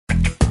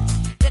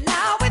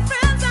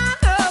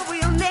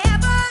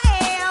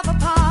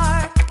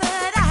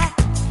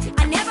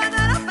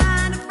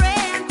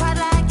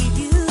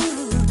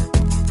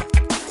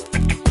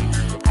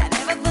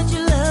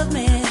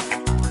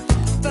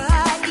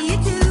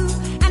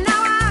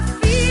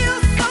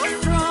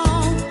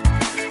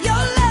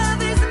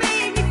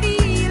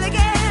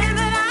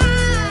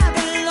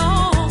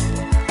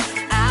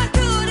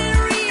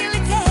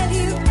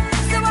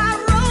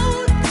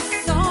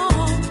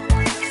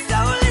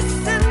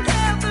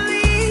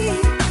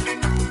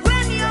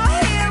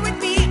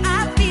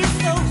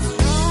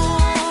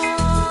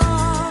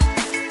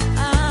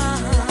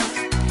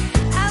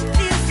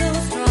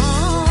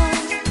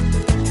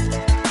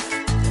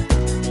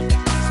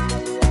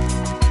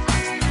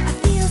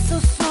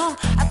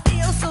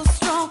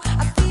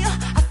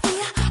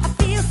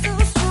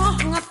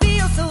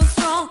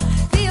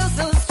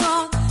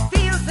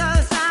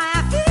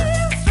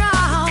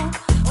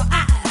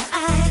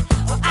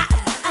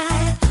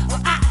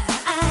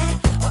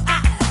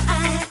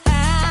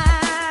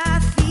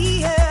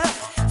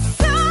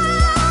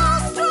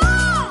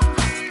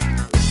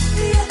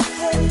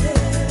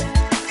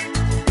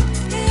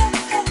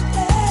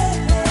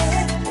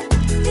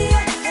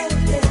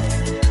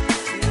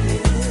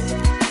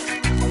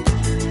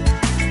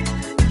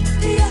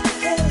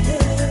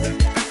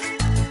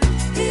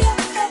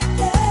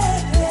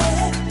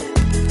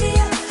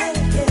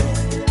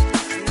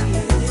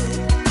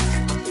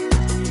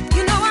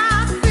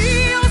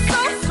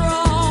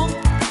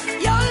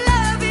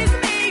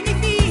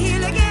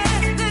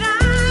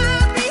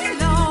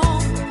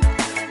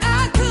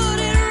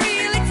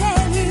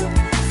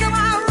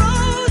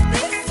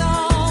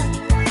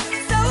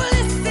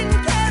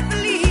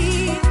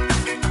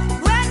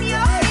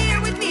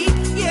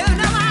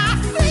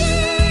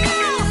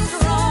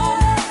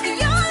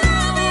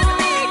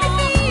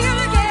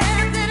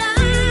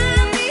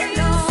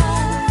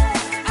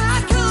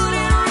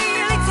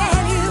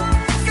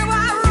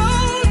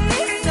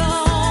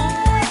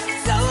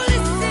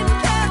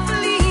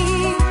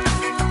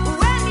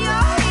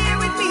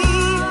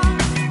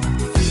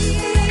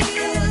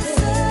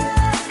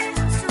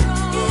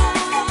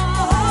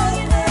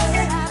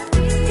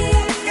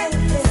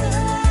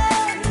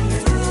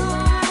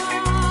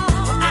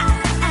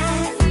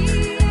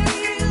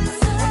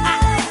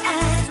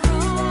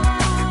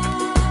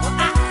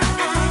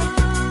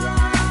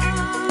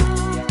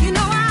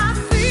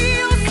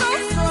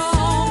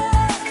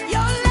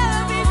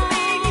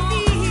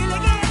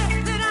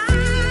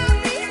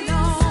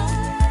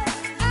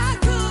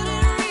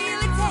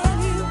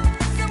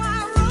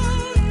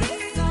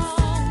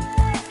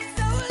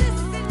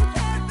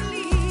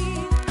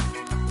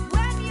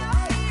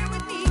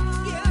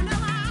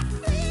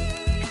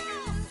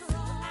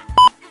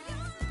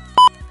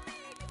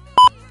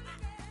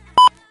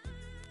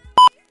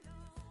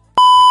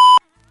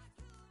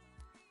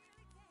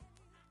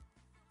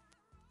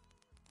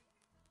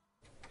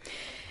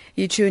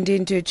You tuned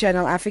into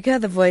Channel Africa,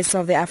 the voice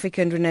of the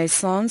African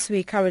Renaissance.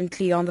 We're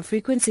currently on the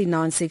frequency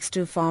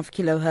 9625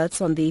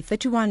 kilohertz on the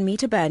 31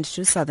 meter band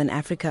to Southern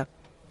Africa.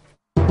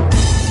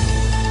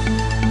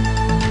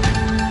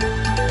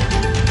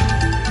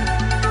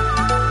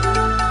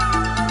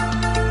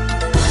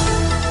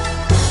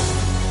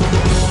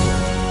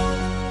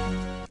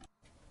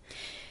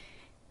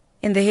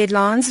 In the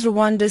headlines,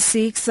 Rwanda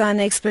seeks an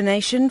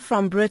explanation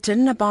from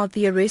Britain about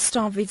the arrest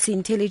of its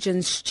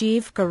intelligence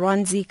chief,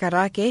 Karanzi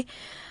Karake.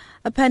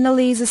 A panel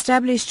is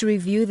established to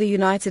review the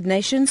United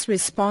Nations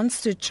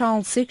response to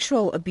child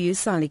sexual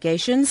abuse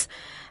allegations,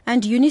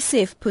 and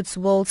UNICEF puts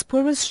world's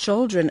poorest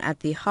children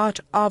at the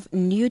heart of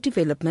new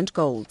development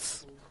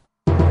goals.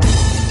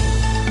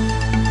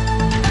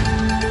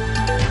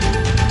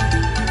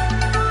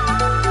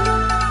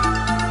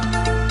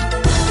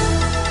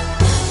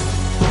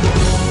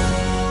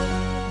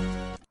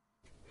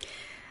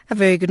 A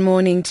very good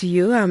morning to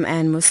you. I'm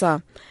Anne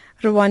Musa.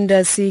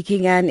 Rwanda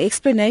seeking an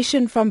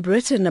explanation from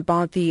Britain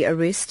about the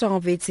arrest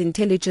of its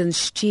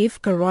intelligence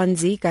chief,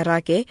 Karanzi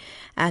Karake,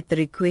 at the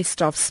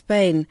request of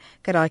Spain.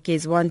 Karake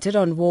is wanted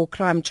on war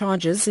crime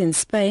charges in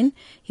Spain.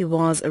 He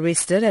was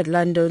arrested at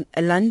London's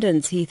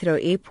Heathrow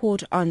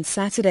Airport on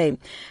Saturday.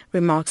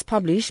 Remarks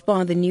published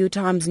by the New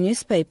Times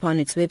newspaper on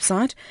its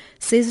website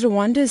says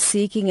Rwanda is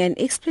seeking an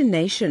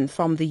explanation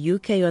from the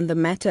UK on the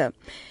matter.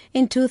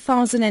 In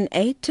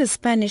 2008, a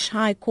Spanish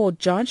High Court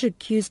judge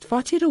accused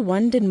 40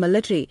 Rwandan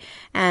military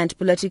and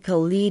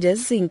political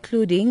leaders,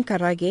 including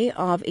Karake,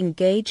 of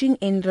engaging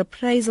in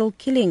reprisal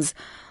killings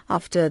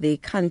after the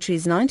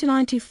country's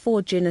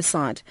 1994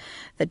 genocide.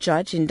 The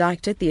judge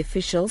indicted the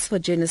officials for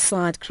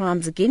genocide,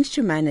 crimes against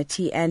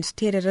humanity and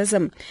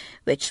terrorism,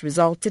 which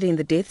resulted in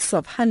the deaths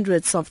of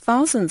hundreds of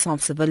thousands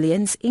of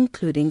civilians,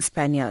 including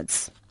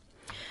Spaniards.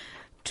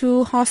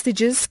 2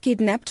 hostages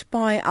kidnapped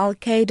by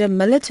Al-Qaeda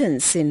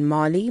militants in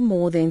Mali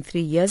more than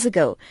 3 years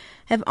ago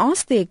have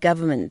asked their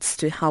governments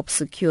to help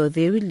secure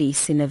their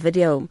release in a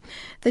video.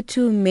 The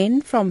 2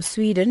 men from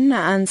Sweden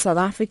and South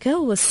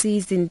Africa were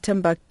seized in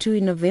Timbuktu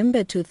in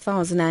November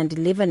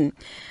 2011.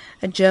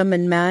 A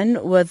German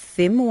man with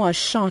them was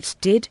shot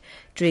dead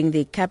during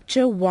their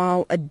capture,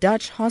 while a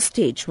Dutch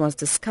hostage was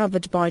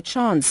discovered by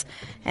chance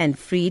and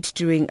freed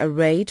during a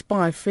raid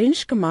by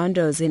French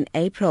commandos in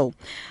April.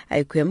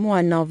 AQUIM,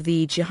 one of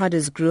the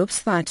jihadist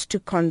groups that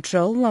took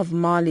control of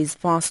Mali's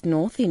vast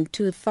north in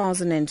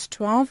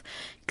 2012,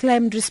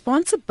 claimed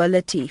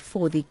responsibility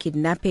for the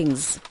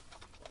kidnappings.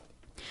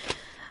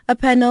 A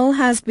panel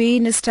has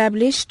been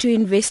established to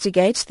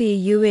investigate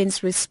the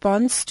UN's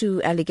response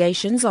to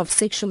allegations of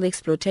sexual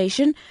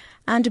exploitation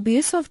and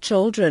abuse of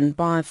children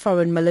by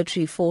foreign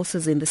military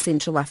forces in the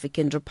Central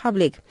African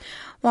Republic.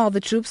 While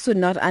the troops were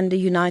not under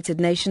United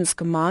Nations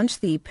command,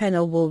 the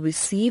panel will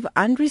receive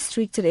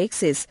unrestricted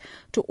access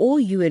to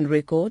all UN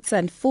records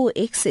and full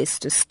access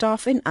to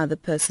staff and other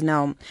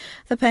personnel.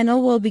 The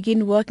panel will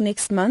begin work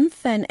next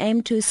month and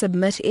aim to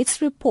submit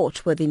its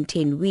report within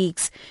 10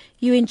 weeks.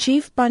 UN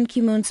Chief Ban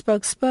Ki-moon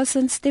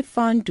spokesperson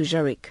Stefan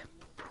Dujarric.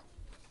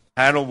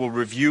 The panel will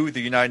review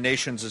the United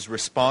Nations'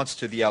 response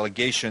to the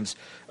allegations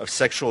of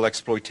sexual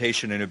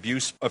exploitation and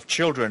abuse of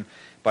children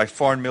by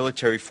foreign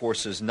military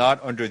forces not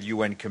under the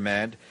UN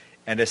command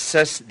and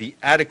assess the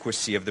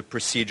adequacy of the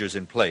procedures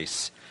in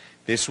place.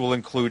 This will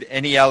include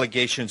any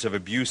allegations of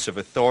abuse of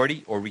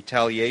authority or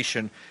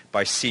retaliation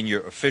by senior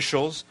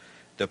officials.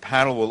 The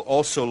panel will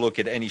also look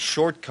at any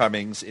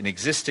shortcomings in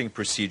existing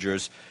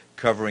procedures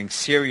covering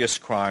serious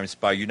crimes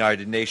by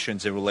United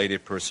Nations and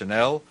related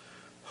personnel,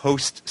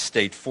 host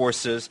state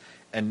forces,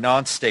 and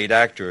non-state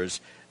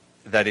actors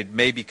that it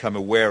may become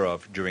aware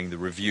of during the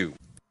review.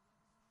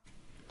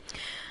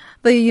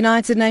 The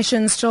United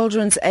Nations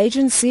Children's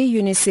Agency,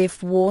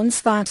 UNICEF,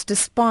 warns that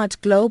despite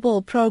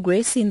global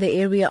progress in the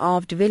area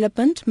of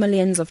development,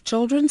 millions of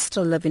children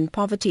still live in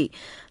poverty,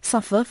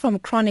 suffer from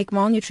chronic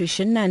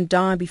malnutrition and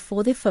die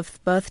before their 5th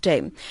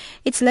birthday.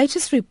 Its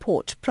latest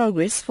report,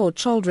 Progress for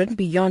Children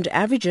Beyond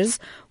Averages,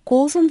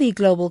 calls on the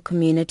global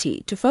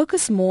community to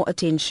focus more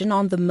attention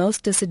on the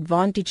most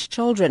disadvantaged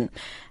children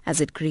as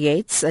it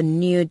creates a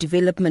new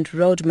development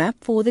roadmap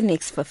for the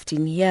next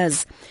 15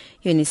 years.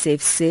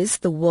 UNICEF says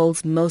the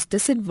world's most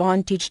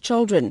disadvantaged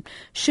children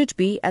should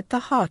be at the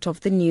heart of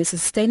the new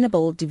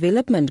Sustainable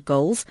Development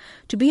Goals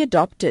to be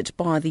adopted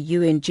by the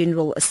UN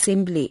General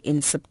Assembly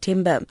in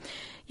September.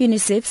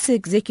 UNICEF's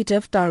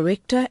Executive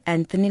Director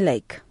Anthony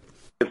Lake.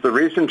 If the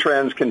recent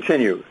trends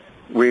continue,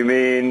 we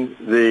mean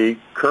the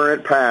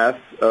current path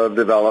of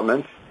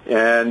development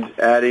and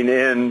adding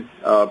in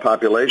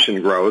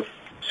population growth,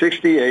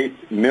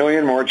 68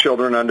 million more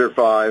children under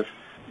 5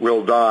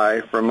 will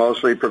die from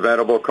mostly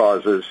preventable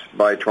causes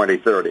by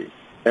 2030.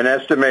 An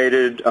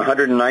estimated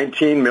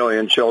 119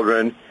 million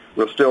children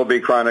will still be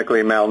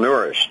chronically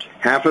malnourished.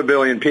 500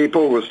 million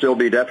people will still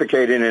be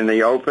defecating in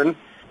the open,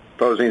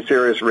 posing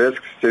serious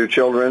risks to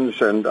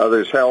children's and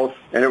others' health,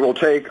 and it will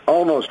take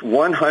almost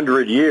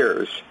 100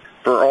 years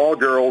for all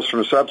girls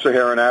from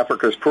sub-Saharan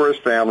Africa's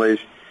poorest families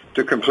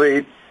to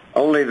complete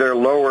only their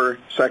lower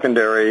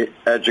secondary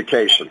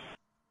education.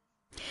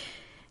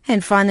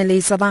 And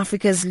finally, South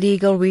Africa's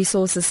Legal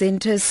Resources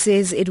Centre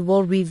says it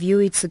will review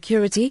its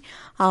security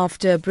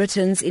after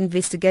Britain's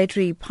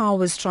Investigatory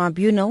Powers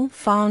Tribunal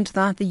found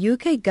that the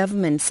UK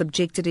government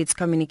subjected its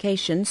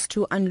communications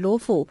to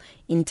unlawful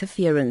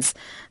interference.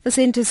 The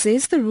centre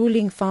says the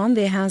ruling found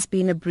there has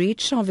been a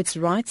breach of its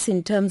rights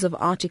in terms of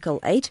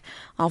Article 8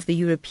 of the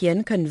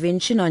European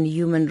Convention on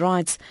Human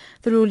Rights.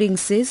 The ruling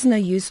says no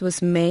use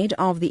was made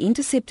of the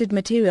intercepted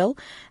material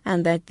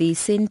and that the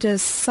centre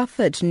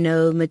suffered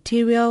no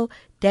material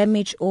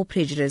damage or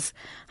prejudice.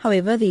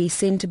 However, the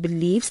centre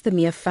believes the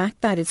mere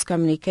fact that its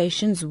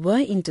communications were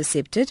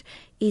intercepted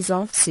is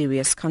of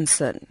serious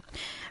concern.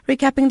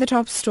 Recapping the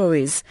top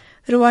stories,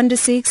 Rwanda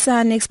seeks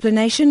an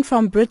explanation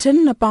from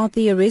Britain about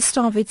the arrest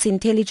of its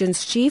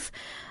intelligence chief.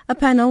 A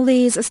panel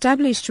is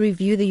established to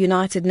review the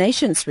United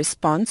Nations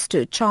response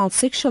to child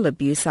sexual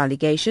abuse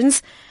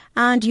allegations,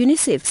 and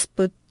UNICEF's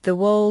put the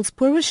world's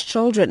poorest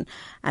children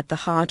at the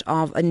heart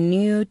of a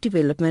new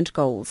development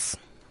goals.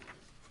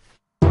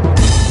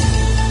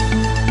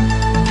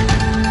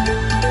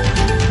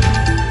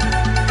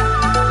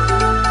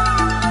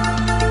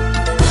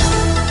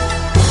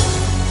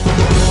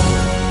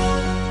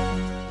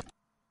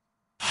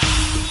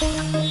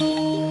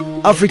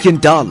 African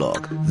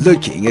Dialogue,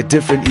 looking at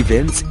different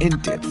events in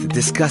depth,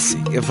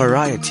 discussing a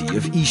variety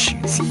of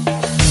issues.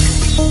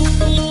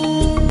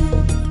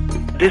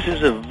 This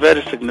is a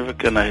very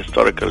significant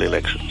historical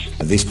election.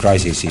 This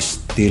crisis is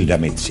still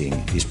damaging,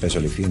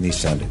 especially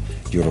Finnish and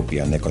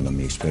European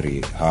economies very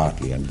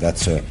hardly, and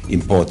that's an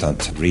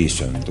important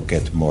reason to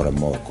get more and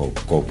more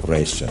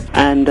cooperation.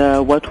 And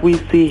what we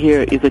see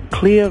here is a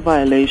clear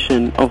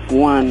violation of,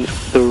 one,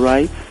 the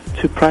rights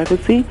to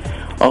privacy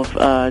of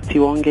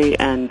Tiwonge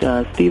and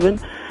Stephen,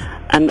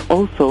 and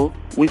also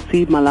we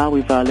see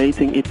Malawi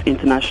violating its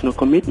international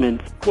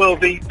commitments. Well,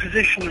 the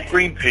position of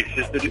Greenpeace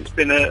is that it's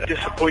been a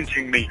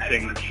disappointing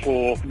meeting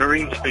for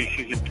marine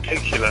species in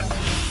particular.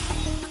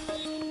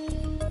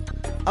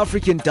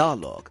 African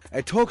Dialogue,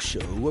 a talk show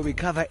where we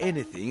cover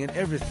anything and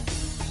everything.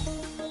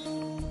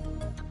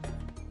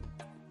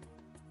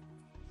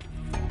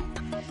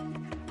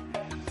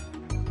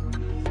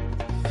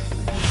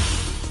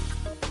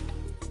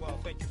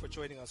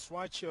 Joining us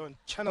right here on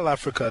Channel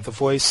Africa, the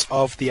voice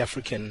of the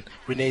African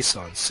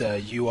Renaissance.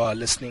 You are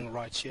listening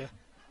right here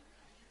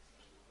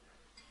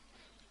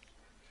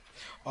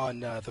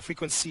on the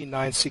frequency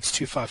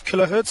 9625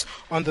 kilohertz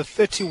on the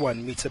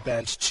 31 meter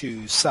band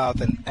to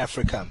Southern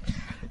Africa.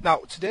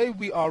 Now, today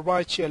we are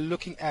right here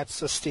looking at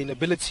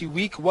Sustainability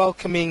Week,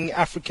 welcoming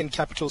African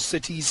Capital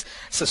Cities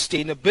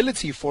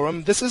Sustainability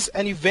Forum. This is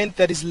an event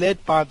that is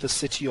led by the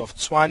City of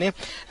Tshwane,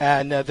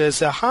 and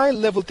there's a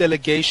high-level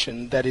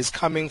delegation that is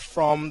coming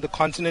from the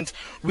continent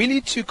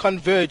really to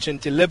converge and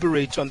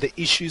deliberate on the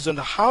issues on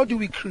how do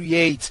we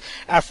create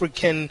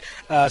African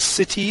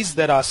cities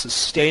that are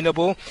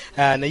sustainable.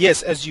 And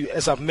yes,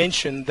 as I've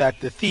mentioned,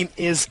 that the theme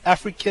is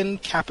African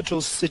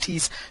Capital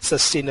Cities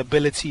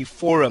Sustainability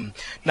Forum.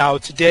 Now,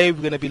 today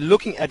we're going to be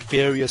looking at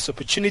various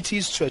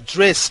opportunities to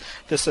address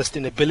the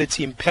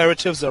sustainability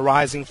imperatives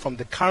arising from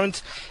the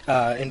current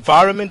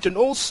environment and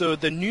also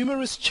the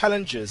numerous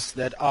challenges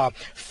that are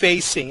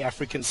facing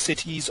African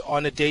cities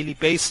on a daily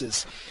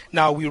basis.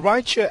 Now, we're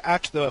right here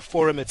at the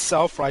forum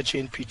itself, right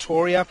here in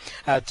Pretoria,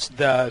 at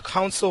the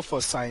Council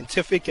for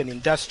Scientific and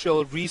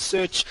Industrial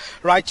Research,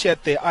 right here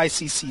at the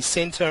ICC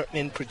Center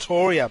in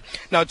Pretoria.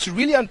 Now, to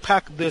really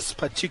unpack this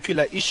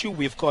particular issue,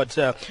 we've got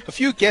a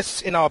few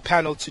guests in our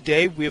panel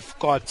today. We've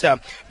got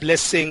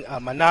Blessing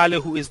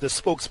Manale, who is the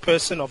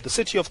spokesperson of the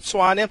City of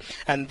Tshwane,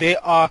 and they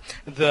are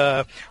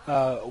the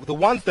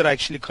ones that are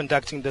actually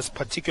conducting this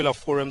particular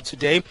forum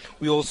today.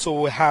 We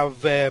also have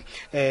Usile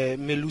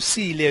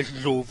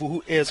Ndlovu,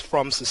 who is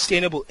from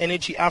Sustainable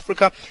Energy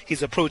Africa.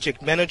 He's a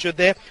project manager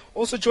there.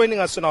 Also joining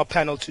us on our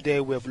panel today,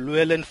 we have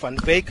Llewellyn van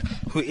Wyk,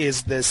 who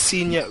is the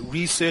senior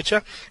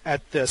researcher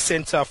at the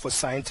Center for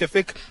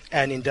Scientific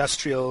and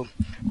Industrial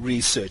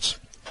Research.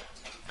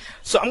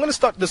 So I'm going to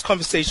start this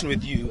conversation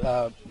with you,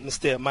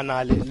 Mr.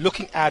 Manale,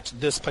 looking at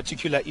this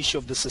particular issue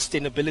of the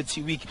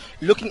Sustainability Week,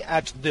 looking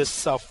at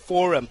this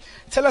forum.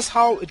 Tell us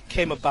how it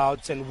came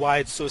about and why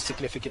it's so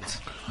significant.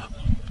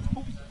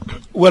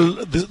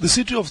 Well, the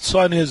City of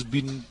Tshwane has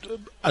been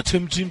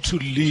attempting to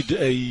lead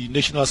a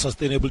national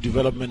sustainable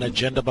development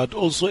agenda, but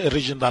also a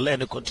regional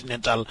and a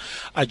continental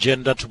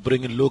agenda to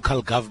bring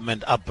local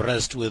government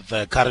abreast with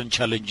current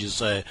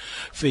challenges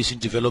facing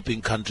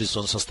developing countries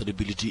on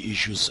sustainability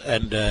issues.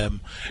 And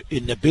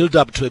in a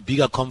build-up to a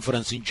bigger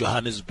conference in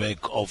Johannesburg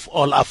of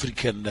all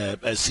African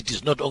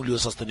cities, not only on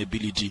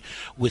sustainability,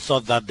 we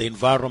thought that the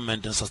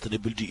environment and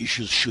sustainability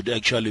issues should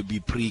actually be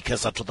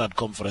precursor to that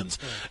conference.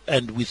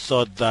 And we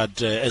thought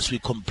that as we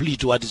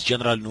complete what is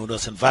generally known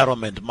as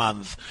Environment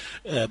Month,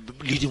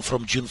 leading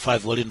from June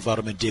 5, World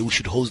Environment Day, we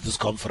should host this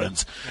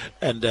conference.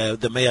 And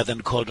the mayor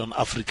then called on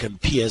African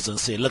peers and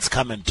said, let's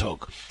come and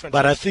talk.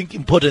 But I think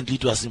importantly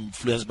it was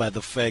influenced by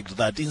the fact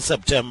that in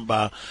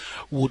September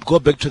we would go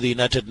back to the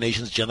United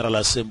Nations General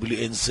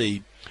Assembly and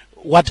say,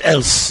 what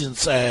else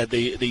since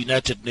the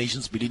United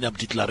Nations Millennium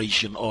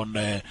Declaration on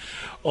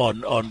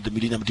the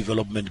Millennium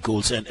Development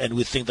Goals, and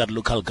we think that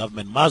local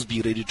government must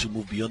be ready to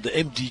move beyond the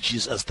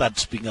MDGs and start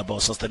speaking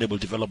about sustainable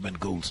development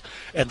goals,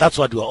 and that's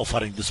what we are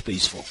offering the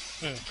space for.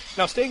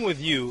 Now, staying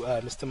with you,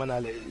 Mr.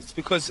 Manale, it's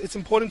because it's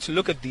important to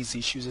look at these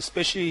issues,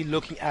 especially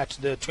looking at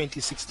the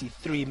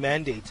 2063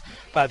 mandate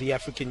by the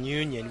African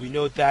Union. We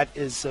know that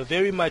is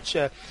very much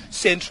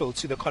central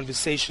to the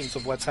conversations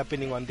of what's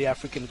happening on the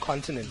African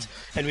continent,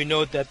 and we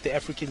know that the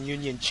African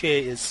Union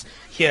chair is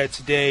here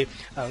today.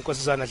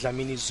 Nkosazana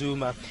Dlamini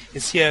Zuma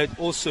is here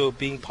also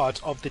being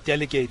part of the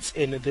delegates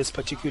in this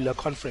particular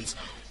conference.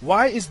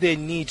 Why is there a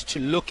need to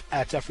look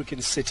at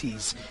African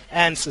cities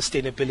and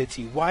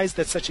sustainability? Why is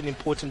that such an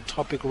important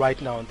topic right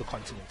now on the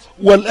continent?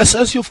 Well,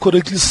 as you've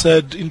correctly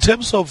said, in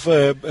terms of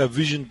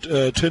Vision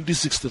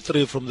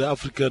 2063 from the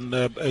African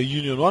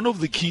Union, one of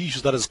the key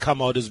issues that has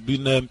come out has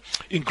been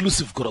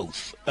inclusive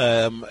growth.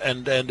 And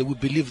we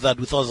believe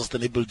that without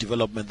sustainable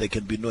development, there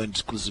can be no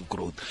inclusive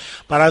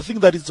growth. But I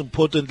think that it's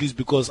important is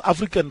because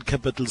African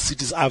capital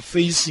cities are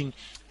facing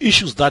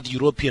issues that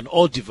European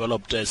or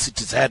developed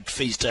cities had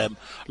faced a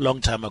long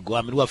time ago.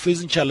 I mean, we are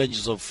facing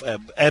challenges of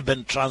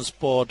urban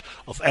transport,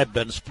 of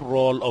urban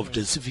sprawl, of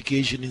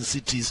densification in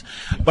cities.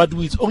 But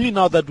it's only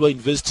now that we're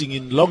investing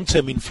in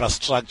long-term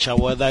infrastructure,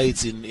 whether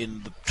it's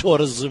in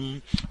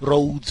tourism,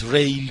 roads,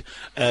 rail,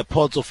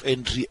 ports of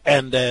entry.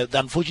 And the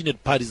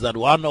unfortunate part is that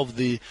one of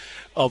the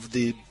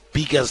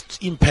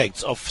biggest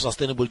impacts of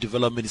sustainable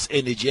development is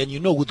energy,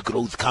 and with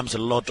growth comes a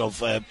lot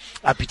of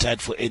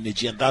appetite for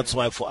energy, and that's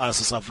why for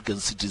us as African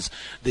cities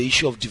the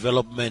issue of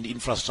development,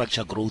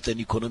 infrastructure growth and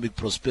economic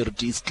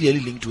prosperity is clearly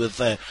linked with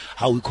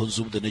how we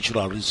consume the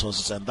natural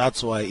resources, and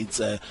that's why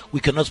it's we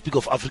cannot speak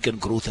of African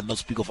growth and not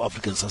speak of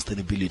African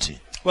sustainability.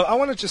 Well, I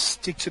want to just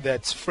stick to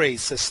that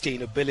phrase,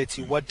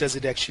 sustainability. What does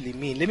it actually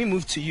mean? Let me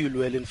move to you,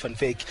 Llewellyn van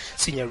Wyk,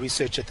 Senior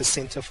Researcher at the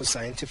Center for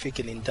Scientific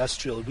and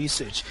Industrial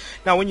Research.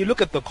 Now, when you look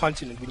at the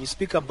continent, when you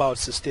speak about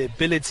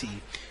sustainability,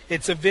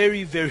 it's a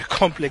very, very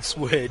complex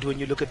word when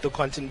you look at the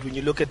continent, when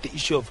you look at the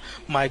issue of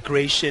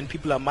migration.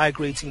 People are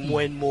migrating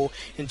more and more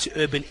into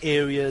urban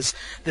areas.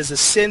 There's a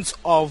sense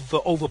of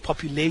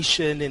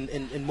overpopulation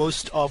in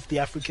most of the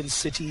African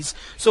cities.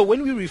 So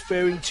when we're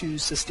referring to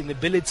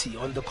sustainability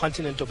on the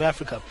continent of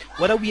Africa,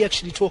 what are we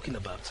actually talking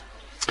about?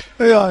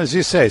 Yeah, as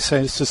you say,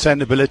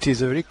 sustainability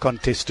is a very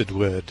contested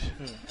word,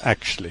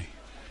 actually.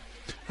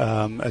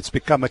 It's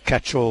become a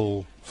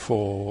catch-all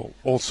for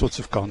all sorts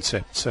of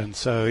concepts, and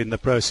so in the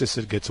process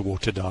it gets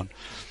watered down.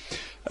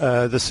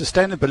 The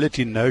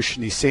sustainability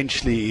notion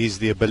essentially is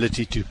the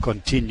ability to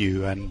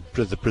continue, and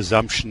the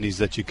presumption is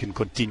that you can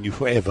continue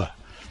forever,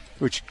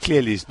 which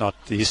clearly is not.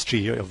 The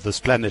history of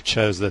this planet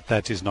shows that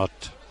has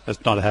not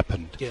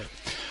happened. Yeah.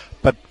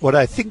 But what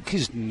I think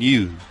is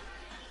new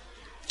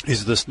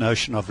is this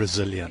notion of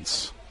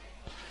resilience,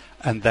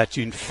 and that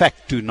you in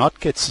fact do not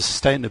get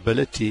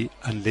sustainability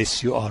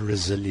unless you are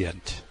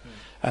resilient.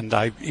 And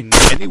I, in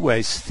many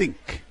ways,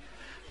 think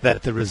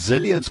that the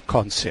resilience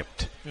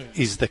concept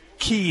is the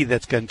key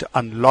that's going to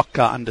unlock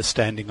our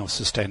understanding of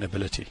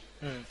sustainability.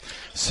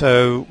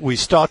 So we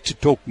start to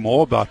talk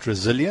more about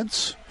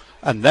resilience,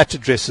 and that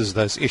addresses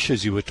those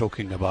issues you were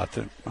talking about.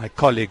 My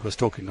colleague was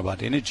talking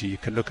about energy. You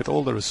can look at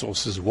all the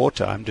resources.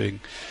 Water, I'm doing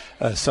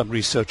some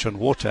research on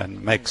water,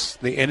 and makes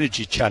the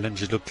energy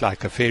challenge look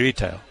like a fairy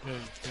tale.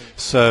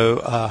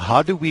 So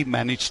how do we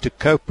manage to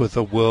cope with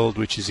a world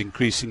which is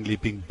increasingly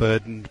being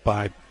burdened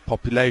by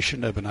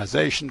population,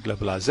 urbanization,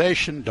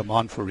 globalization,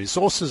 demand for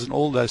resources and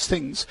all those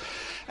things,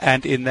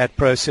 and in that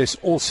process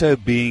also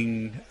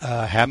being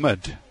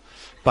hammered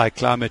by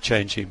climate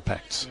change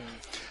impacts?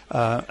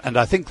 And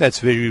I think that's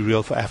very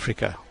real for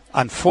Africa.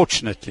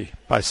 Unfortunately,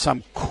 by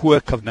some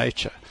quirk of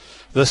nature,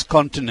 this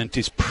continent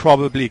is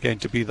probably going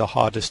to be the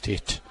hardest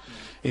hit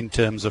in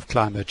terms of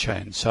climate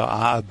change. So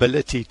our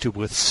ability to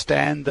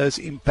withstand those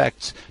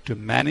impacts, to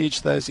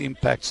manage those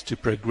impacts, to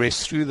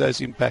progress through those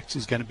impacts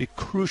is going to be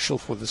crucial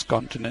for this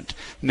continent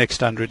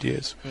next 100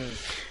 years.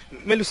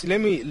 Melusi, let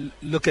me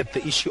look at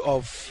the issue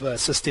of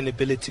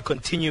sustainability,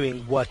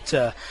 continuing what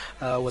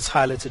was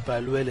highlighted by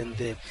Llewellyn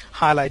there,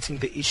 highlighting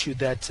the issue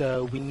that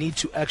we need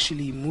to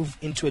actually move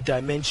into a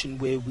dimension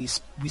where we're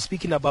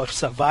speaking about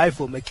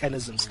survival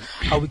mechanisms,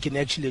 how we can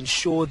actually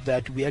ensure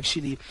that we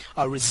actually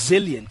are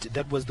resilient.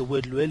 That was the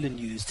word Llewellyn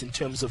used in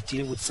terms of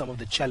dealing with some of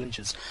the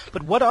challenges.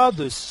 But what are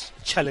those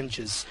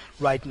challenges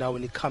right now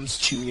when it comes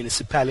to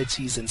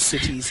municipalities and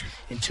cities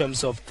in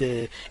terms of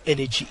the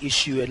energy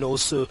issue, and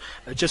also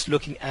just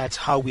looking at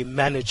how we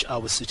manage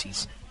our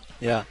cities?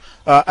 Yeah,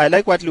 I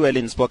like what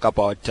Llewellyn spoke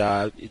about,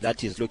 that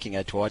he's looking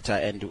at water,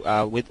 and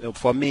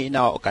for me in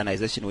our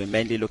organization we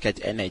mainly look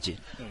at energy.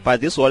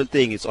 But this whole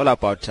thing is all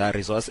about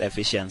resource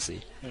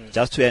efficiency,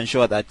 just to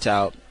ensure that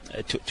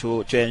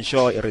to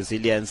ensure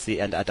resiliency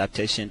and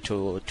adaptation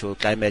to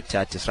climate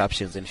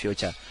disruptions in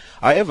future.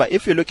 However,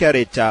 if you look at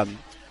it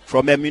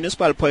from a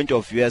municipal point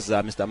of view, as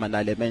Mr.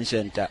 Manale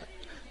mentioned,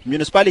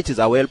 municipalities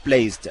are well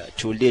placed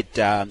to lead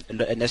a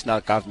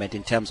national government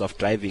in terms of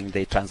driving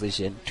the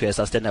transition to a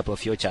sustainable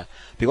future.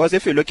 Because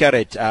if you look at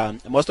it,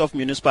 most of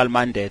municipal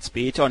mandates,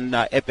 be it on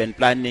urban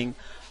planning,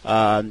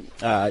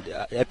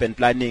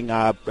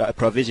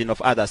 provision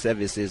of other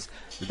services,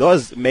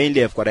 those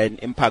mainly have got an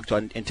impact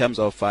on in terms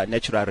of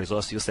natural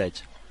resource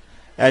usage.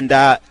 And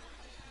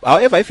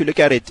however, if you look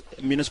at it,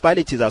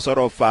 municipalities are sort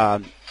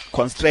of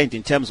constrained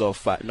in terms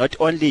of not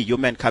only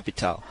human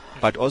capital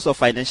but also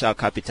financial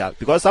capital,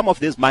 because some of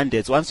these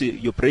mandates, once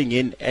you bring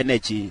in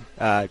energy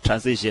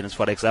transitions,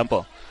 for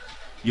example,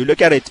 you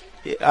look at it,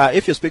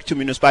 if you speak to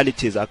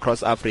municipalities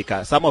across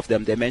Africa, some of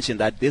them, they mention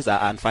that these are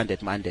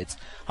unfunded mandates.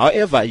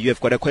 However, you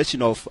have got a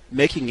question of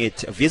making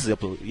it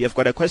visible. You have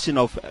got a question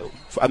of,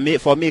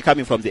 for me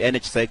coming from the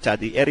energy sector,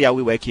 the area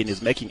we work in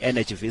is making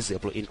energy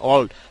visible in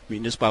all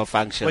municipal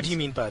functions. What do you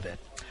mean by that?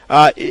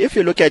 If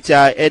you look at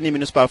any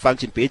municipal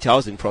function, be it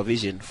housing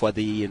provision for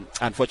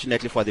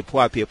unfortunately for the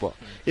poor people,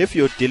 if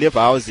you deliver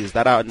houses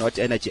that are not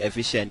energy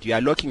efficient, you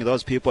are locking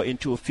those people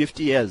into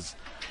 50 years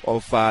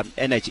of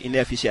energy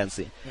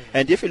inefficiency.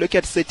 And if you look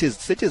at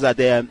cities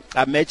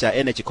are major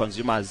energy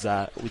consumers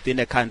within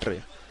a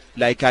country.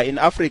 Like in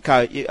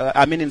Africa,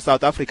 in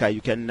South Africa,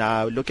 you can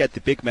look at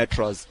the big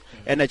metros.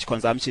 Energy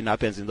consumption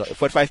happens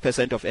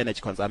 45% of energy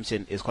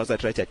consumption is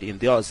concentrated in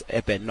those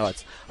urban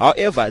nodes.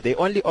 However, they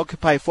only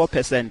occupy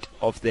 4%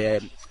 of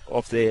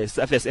the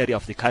surface area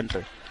of the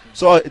country.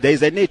 So there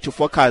is a need to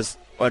focus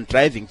on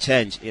driving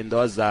change in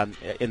those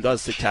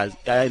cities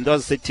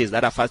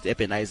that are fast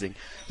urbanizing.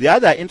 The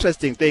other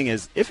interesting thing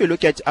is, if you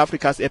look at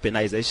Africa's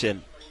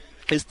urbanization,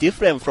 it's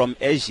different from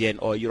Asian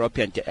or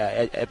European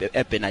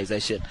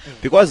urbanization,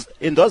 because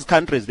in those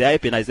countries their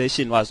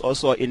urbanization was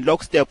also in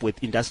lockstep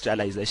with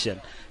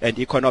industrialization and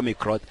economic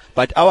growth,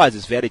 but ours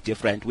is very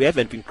different. We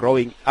haven't been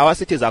growing. Our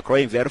cities are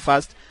growing very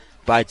fast,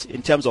 but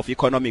in terms of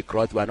economic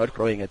growth, we are not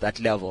growing at that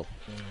level.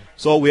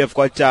 So we have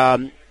got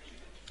a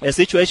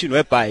situation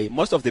whereby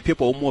most of the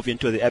people who move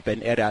into the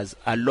urban areas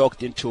are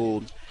locked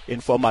into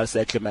informal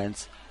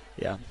settlements.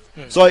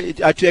 So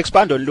to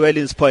expand on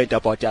Llewellyn's point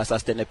about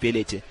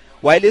sustainability,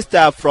 while it's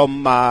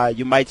from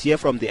you might hear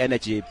from the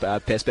energy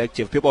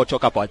perspective, people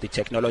talk about the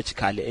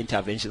technological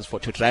interventions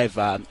to drive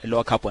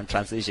low carbon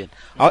transition.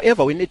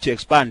 However, we need to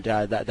expand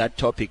that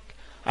topic.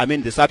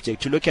 The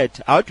subject, to look at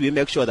how do we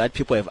make sure that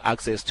people have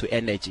access to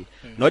energy,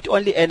 not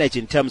only energy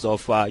in terms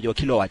of your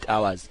kilowatt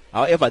hours.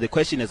 However, the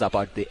question is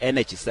about the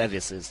energy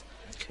services.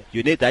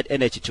 You need that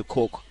energy to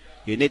cook.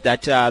 You need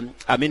that.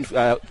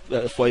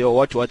 For your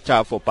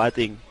water for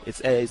bathing,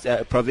 it's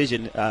a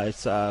provision.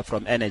 It's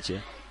from energy.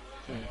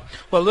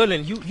 Well,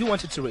 Llewellyn, you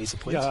wanted to raise a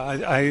point.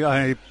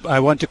 Yeah, I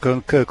want to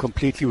concur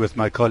completely with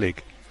my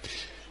colleague.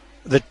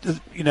 The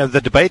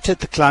debate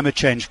at the climate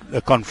change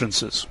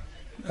conferences,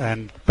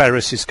 and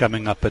Paris is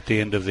coming up at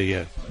the end of the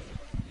year,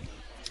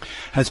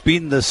 has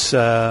been this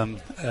kind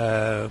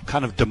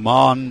of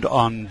demand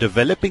on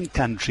developing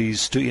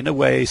countries to, in a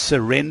way,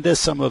 surrender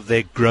some of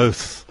their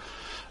growth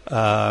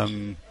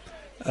as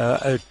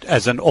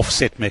an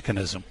offset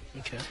mechanism.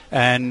 Okay.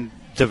 And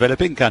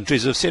developing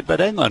countries have said, but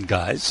hang on,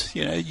 guys,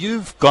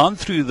 you've gone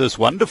through this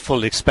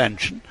wonderful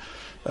expansion,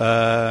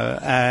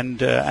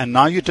 and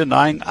now you're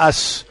denying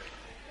us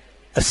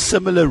a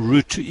similar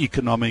route to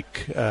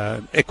economic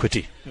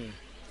equity.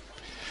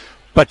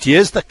 But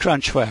here's the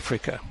crunch for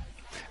Africa.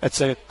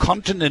 It's a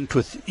continent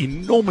with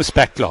enormous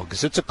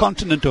backlogs. It's a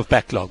continent of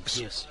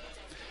backlogs. Yes.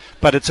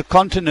 But it's a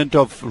continent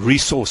of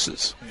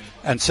resources.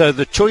 And so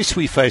the choice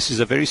we face is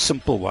a very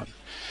simple one.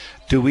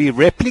 Do we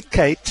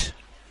replicate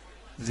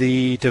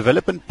the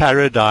development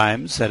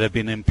paradigms that have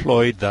been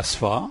employed thus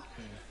far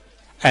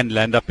and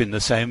land up in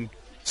the same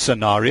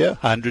scenario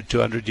 100,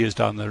 200 years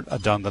down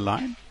the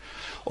line?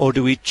 Or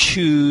do we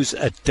choose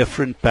a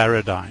different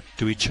paradigm?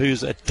 Do we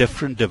choose a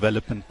different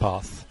development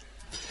path?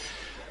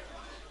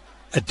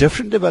 A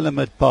different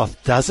development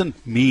path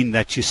doesn't mean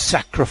that you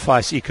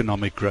sacrifice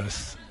economic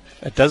growth.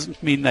 It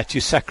doesn't mean that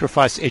you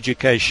sacrifice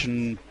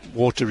education,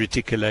 water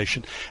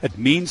reticulation. It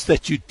means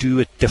that you do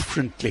it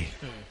differently.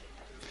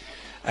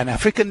 And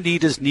African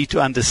leaders need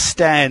to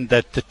understand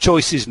that the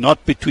choice is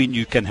not between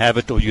you can have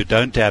it or you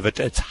don't have it.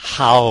 It's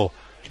how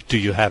do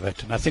you have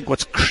it. And I think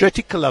what's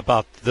critical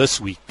about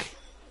this week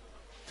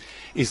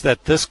is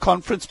that this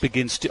conference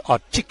begins to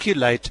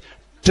articulate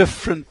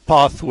different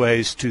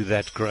pathways to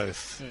that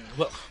growth.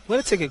 Well, we're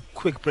going to take a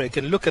quick break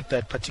and look at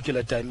that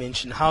particular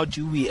dimension. How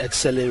do we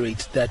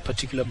accelerate that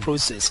particular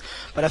process?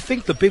 But I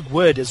think the big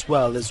word as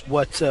well is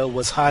what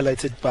was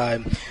highlighted by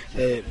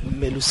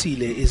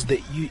Usile, is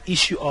the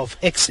issue of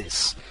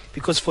access.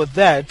 Because for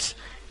that,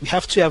 we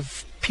have to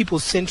have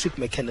people-centric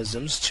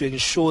mechanisms to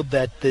ensure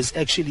that there's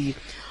actually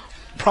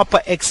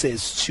proper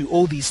access to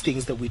all these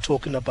things that we're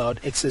talking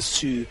about, access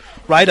to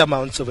right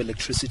amounts of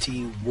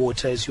electricity,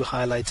 water, as you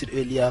highlighted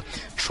earlier,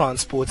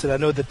 transport. And I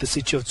know that the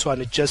City of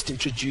Tshwane just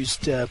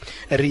introduced a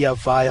Ria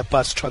via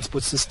bus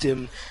transport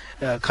system.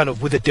 kind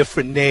of with a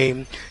different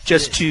name,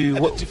 just to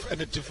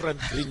and a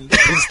different green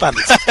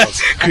standards.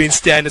 Green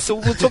standards. So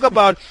we'll talk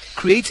about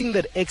creating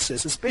that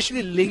access,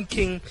 especially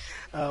linking.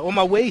 On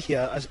my way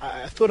here,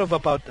 I thought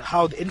about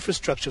how the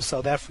infrastructure of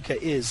South Africa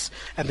is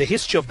and the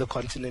history of the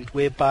continent,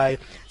 whereby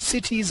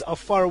cities are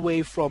far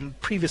away from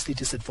previously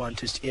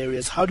disadvantaged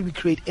areas. How do we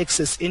create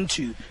access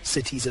into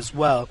cities as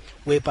well,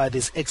 whereby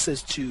there's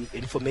access to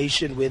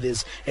information, where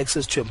there's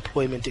access to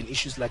employment and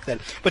issues like that?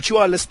 But you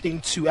are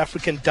listening to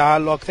African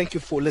Dialogue. Thank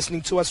you for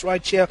listening to us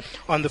right here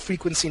on the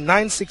frequency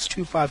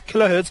 9625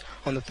 kilohertz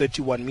on the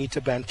 31 meter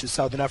band to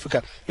Southern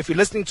Africa. If you're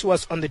listening to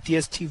us on the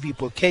DSTV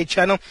Bouquet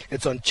channel,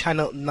 it's on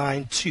channel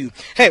 9.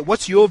 Hey,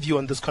 what's your view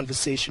on this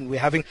conversation we're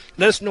having?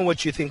 Let us know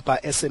what you think by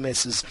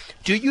SMSs.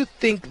 Do you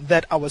think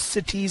that our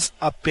cities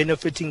are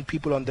benefiting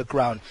people on the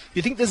ground? Do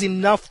you think there's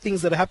enough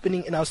things that are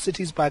happening in our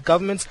cities by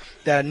governments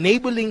that are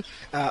enabling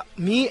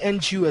me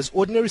and you as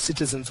ordinary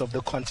citizens of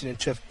the continent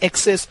to have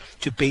access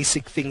to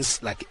basic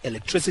things like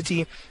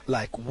electricity,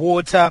 like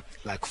water,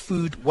 like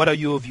food? What are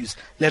your views?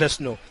 Let us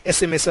know.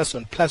 SMS us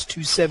on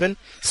 +27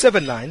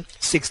 79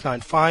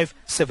 695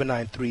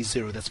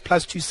 7930. That's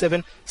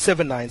 +27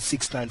 79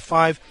 695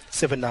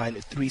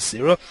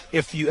 7930.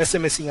 If you're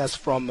SMSing us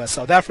from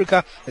South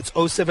Africa, it's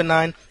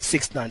 079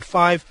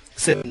 695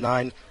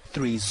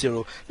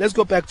 7930. Let's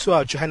go back to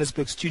our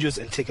Johannesburg studios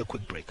and take a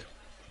quick break.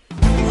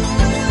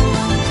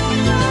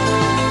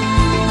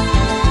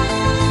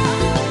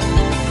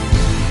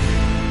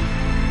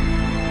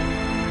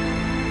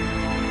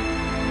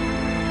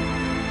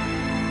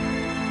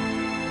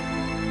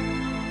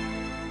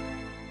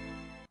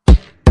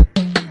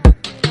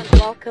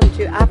 Welcome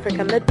to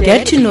Africa Midday.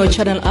 Get to know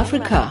Channel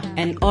Africa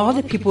and all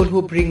the people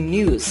who bring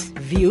news,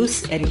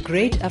 views and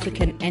great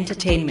African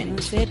entertainment.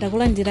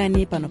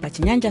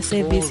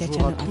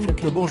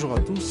 Bonjour à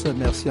tous,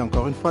 merci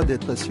encore une fois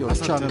d'être sur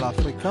Channel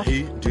Africa.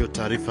 Hii ndio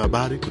taarifa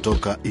habari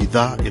kutoka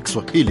idhaa ya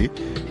Kiswahili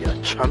ya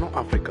Channel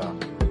Africa.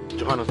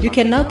 You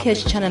can now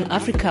catch Channel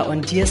Africa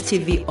on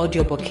DSTV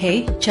Audio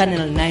Bouquet,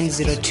 Channel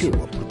 902.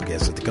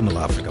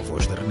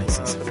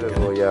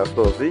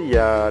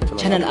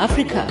 Channel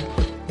Africa,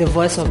 the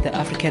voice of the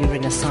African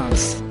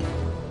Renaissance.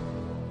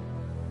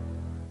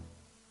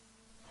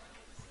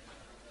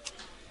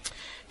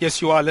 Yes,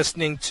 you are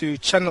listening to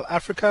Channel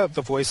Africa,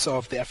 the voice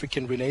of the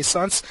African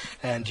Renaissance,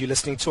 and you're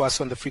listening to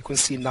us on the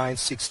frequency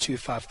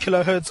 9625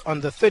 kilohertz on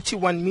the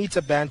 31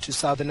 meter band to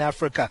Southern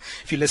Africa.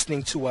 If you're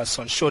listening to us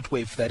on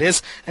shortwave, that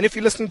is, and if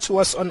you're listening to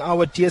us on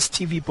our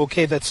DSTV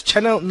bouquet, that's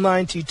Channel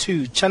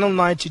 92. Channel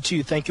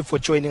 92, thank you for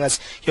joining us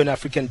here on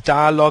African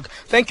Dialogue.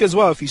 Thank you as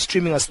well if you're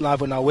streaming us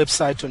live on our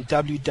website on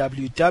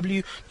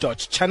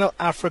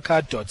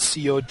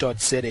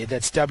www.channelafrica.co.za.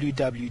 That's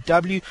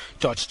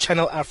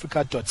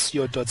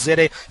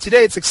www.channelafrica.co.za.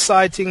 Today it's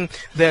exciting.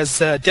 There's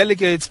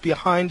delegates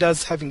behind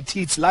us having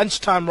tea. It's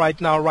lunchtime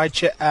right now, right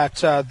here at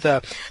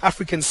the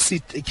African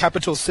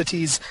Capital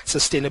Cities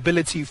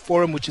Sustainability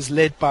Forum, which is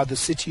led by the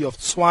City of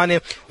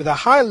Tshwane, with a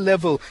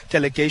high-level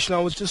delegation. I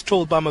was just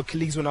told by my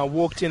colleagues when I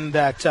walked in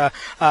that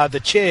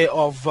the chair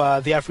of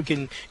the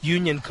African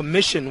Union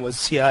Commission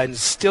was here and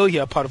is still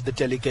here, part of the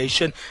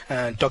delegation,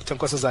 Dr.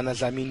 Nkosazana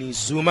Dlamini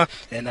Zuma,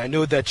 and I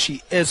know that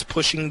she is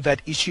pushing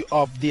that issue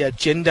of the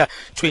Agenda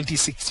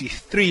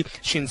 2063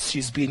 since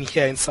she's been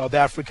here in South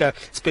Africa,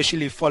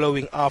 especially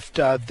following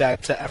after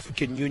that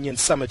African Union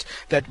summit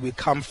that we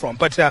come from.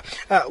 But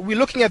we're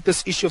looking at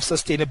this issue of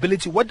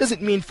sustainability. What does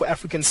it mean for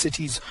African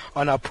cities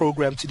on our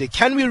program today?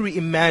 Can we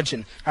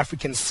reimagine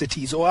African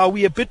cities, or are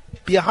we a bit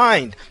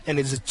behind and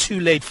is it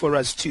too late for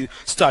us to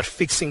start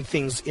fixing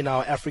things in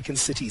our African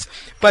cities?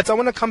 But I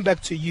want to come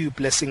back to you,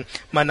 Blessing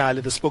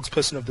Manale, the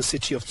spokesperson of the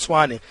City of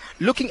Tshwane,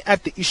 looking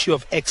at the issue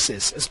of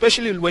access,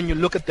 especially when you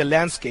look at the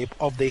landscape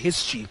of the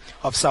history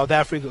of South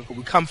Africa.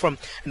 We come from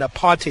an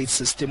apartheid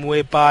system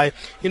whereby,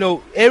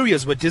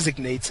 areas were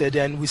designated,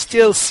 and we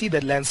still see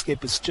that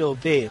landscape is still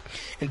there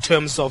in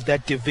terms of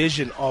that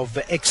division of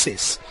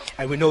access.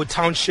 And we know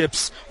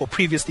townships or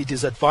previously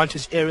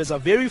disadvantaged areas are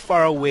very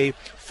far away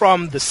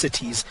from the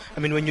cities. I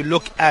mean, when you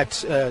look at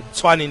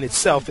Tshwane in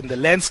itself, in the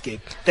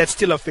landscape, that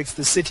still affects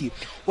the city.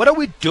 What are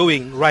we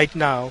doing right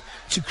now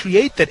to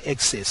create that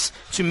access,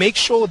 to make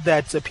sure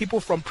that people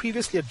from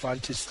previously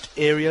advantaged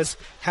areas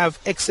have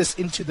access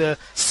into the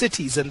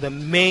cities and the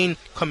main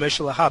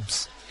commercial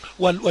hubs?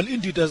 Well,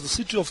 indeed, as the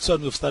City of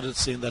Tshwane, we've started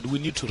saying that we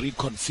need to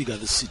reconfigure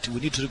the city. We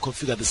need to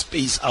reconfigure the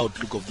space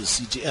outlook of the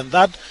city. And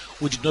that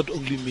would not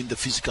only mean the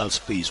physical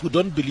space. We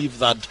don't believe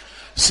that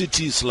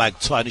cities like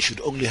Tshwane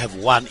should only have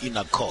one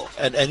inner core.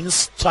 And in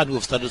Tshwane,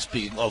 we've started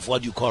speaking of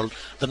what you call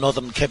the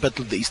northern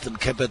capital, the eastern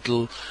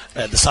capital,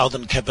 the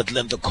southern capital,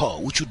 and the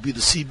core, which would be the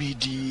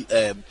CBD,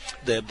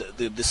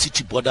 the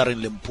city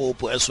bordering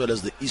Limpopo, as well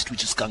as the east,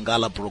 which is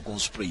Kangala,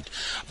 Bronkhorstspruit.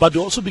 But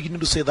we're also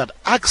beginning to say that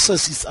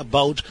access is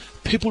about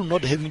people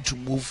not having to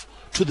move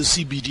to the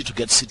CBD to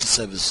get city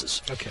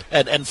services. Okay.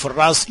 And for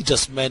us, it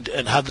has meant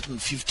a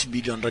 150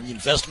 million rand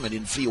investment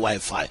in free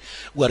Wi-Fi.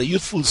 We're a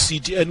youthful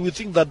city, and we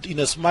think that in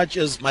as much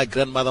as my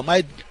grandmother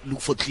might look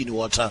for clean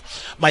water,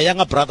 my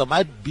younger brother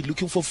might be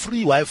looking for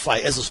free Wi-Fi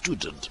as a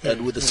student.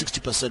 And with a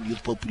 60%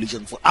 youth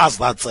population, for us,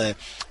 that's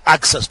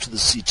access to the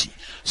city.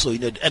 So,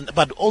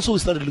 but also we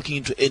started looking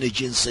into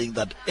energy and saying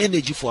that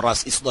energy for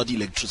us is not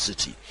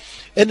electricity.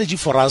 Energy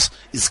for us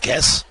is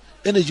gas.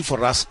 Energy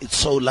for us is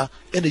solar.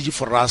 Energy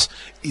for us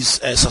is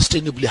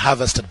sustainably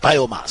harvested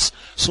biomass,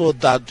 so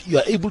that you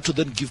are able to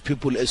then give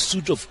people a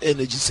suite of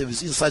energy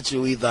service in such a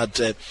way that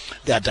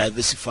they are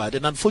diversified.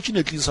 And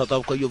unfortunately in South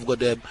Africa you've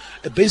got a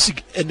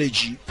basic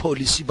energy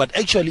policy, but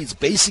actually it's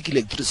basic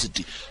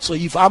electricity. So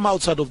if I'm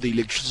outside of the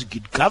electricity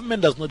grid,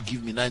 government does not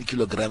give me 9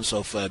 kilograms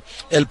of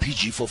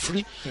LPG for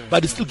free,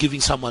 but it's still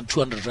giving someone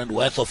 200 rand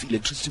worth of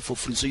electricity for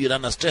free. So you'd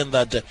understand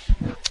that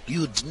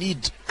you'd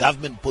need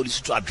government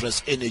policy to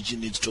address energy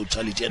in its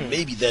totality, and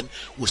maybe then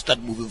we'll start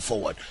moving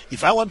forward.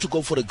 If I want to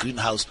go for a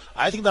greenhouse,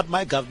 I think that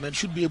my government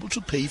should be able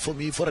to pay for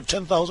me for a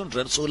 10,000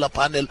 rand solar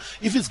panel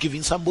if it's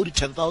giving somebody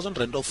 10,000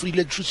 rand of free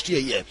electricity a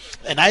year.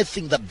 And I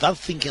think that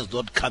thing has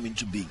not come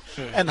into being.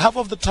 And half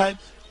of the time,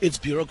 it's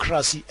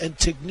bureaucracy and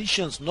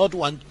technicians not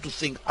wanting to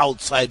think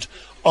outside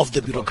of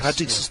the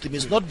bureaucratic system.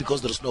 Is not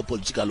because there is no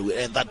political will,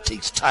 and that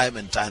takes time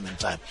and time and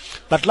time.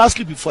 But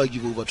lastly, before I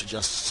give over to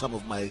just some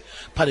of my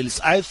panelists,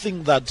 I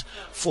think that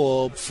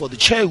for the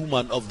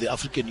chairwoman of the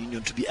African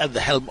Union to be at the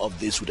helm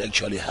of this would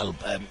actually help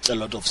a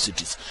lot of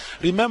cities.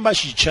 Remember,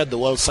 she chaired the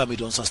World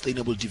Summit on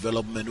Sustainable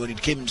Development when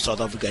it came to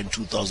South Africa in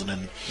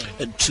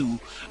 2002,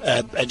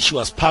 and she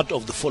was part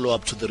of the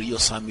follow-up to the Rio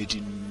Summit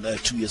in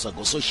 2 years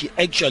ago. So she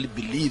actually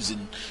believes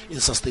in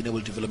sustainable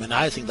development.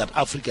 I think that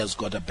Africa has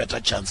got a better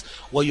chance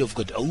where you've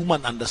got a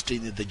woman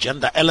understanding the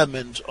gender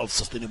element of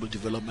sustainable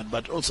development,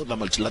 but also the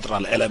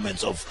multilateral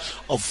elements of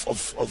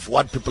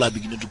what people are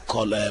beginning to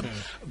call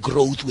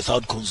growth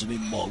without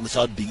consuming more,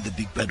 without being the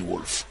big bad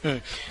wolf.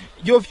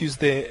 Your views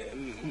there,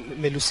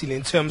 Melusile,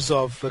 in terms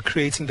of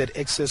creating that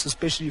access,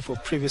 especially for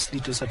previously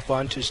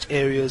disadvantaged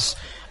areas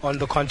on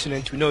the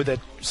continent. We know that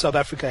South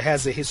Africa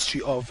has a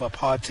history of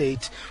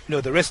apartheid. We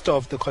know the rest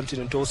of the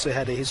continent also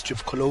had a history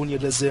of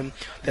colonialism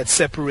that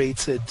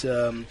separated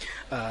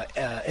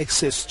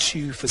access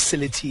to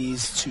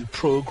facilities, to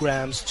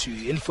programs,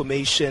 to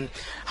information.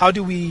 How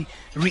do we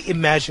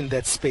reimagine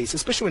that space,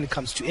 especially when it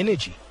comes to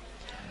energy?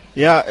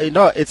 Yeah,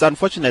 it's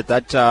unfortunate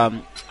that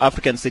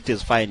African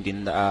cities find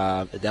in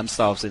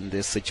themselves in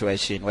this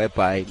situation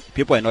whereby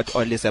people are not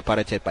only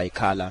separated by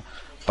color,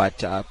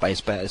 but by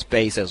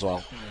space as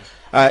well.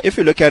 If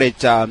you look at it,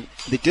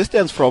 the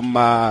distance from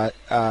the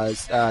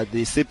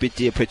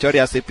CPT,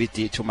 Pretoria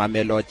CPT to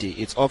Mamelodi,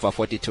 it's over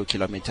 42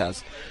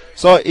 kilometers.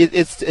 So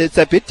it's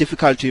a bit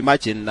difficult to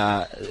imagine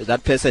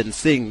that person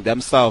seeing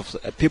themselves,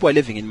 people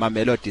living in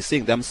Mamelodi,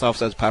 seeing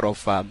themselves as part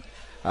of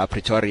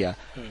Pretoria,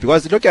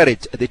 because look at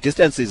it, the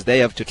distances they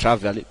have to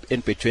travel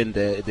in between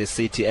the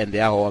city and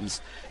their homes,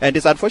 and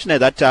it's unfortunate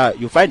that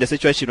you find a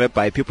situation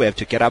whereby people have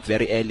to get up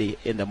very early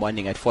in the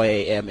morning at 4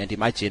 a.m. and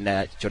imagine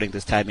during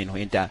this time in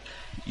winter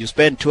you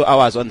spend 2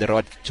 hours on the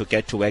road to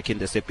get to work in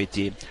the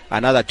CPT,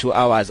 another 2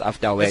 hours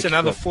after work. It's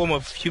another form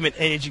of human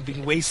energy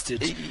being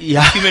wasted.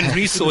 Yeah. Human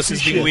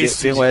resources being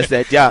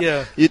wasted.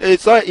 Yeah.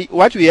 So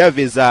what we have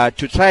is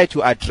to try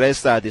to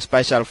address the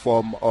special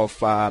form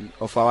of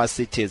our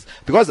cities,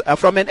 because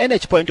from an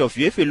energy point of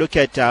view, if you look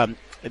at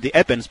the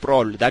urban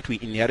sprawl that we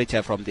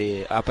inherited from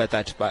the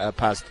apartheid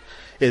past,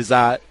 is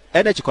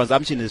energy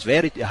consumption is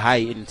very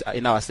high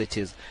in our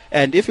cities,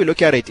 and if you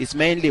look at it, it's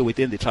mainly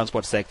within the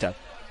transport sector.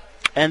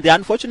 And the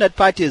unfortunate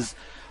part is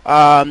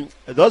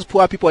those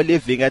poor people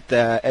living at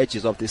the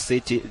edges of the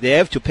city, they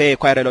have to pay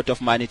quite a lot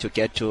of money to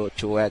get to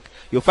work.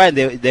 You find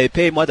they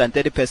pay more than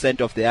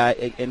 30% of their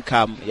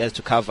income just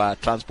to cover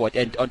transport,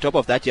 and on top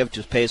of that you have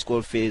to pay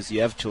school fees,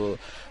 you have to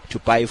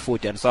buy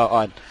food and so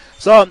on.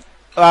 So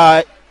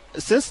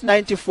since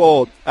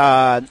 94,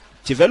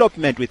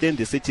 development within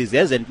the cities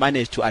hasn't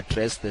managed to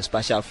address the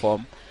spatial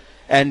form.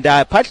 And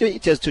partly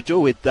it has to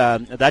do with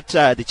that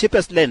the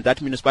cheapest land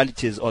that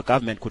municipalities or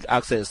government could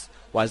access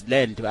was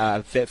land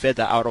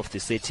further out of the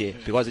city,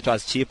 because it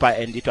was cheaper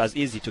and it was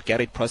easy to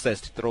get it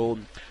processed through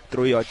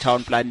your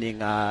town planning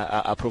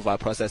approval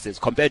processes,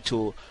 compared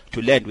to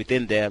land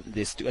within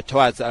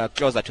towards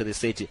closer to the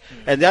city.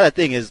 And the other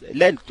thing is,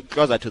 land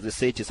closer to the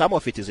city, some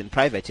of it is in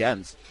private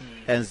hands,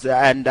 and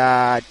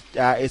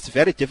it's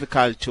very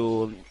difficult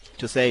to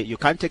say you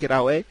can't take it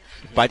away,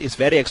 but it's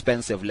very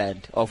expensive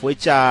land, of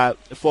which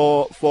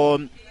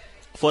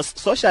for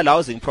social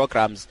housing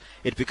programs,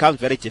 it becomes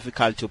very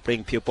difficult to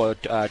bring people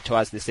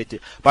towards the city.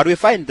 But we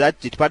find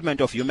that the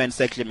Department of Human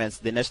Settlements,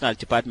 the national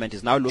department,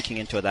 is now looking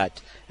into that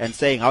and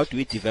saying, how do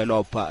we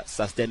develop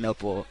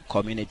sustainable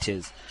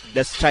communities?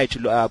 Let's try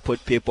to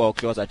put people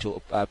closer to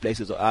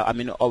places,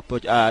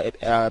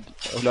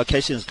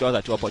 locations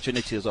closer to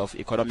opportunities of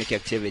economic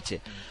activity.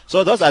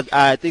 So those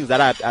are things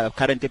that are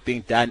currently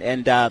being done,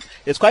 and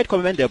it's quite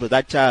commendable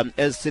that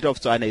as City of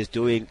Tshwane is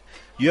doing.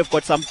 you have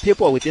got some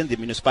people within the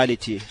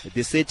municipality,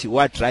 the city, who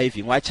are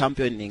driving, who are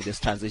championing this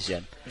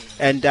transition.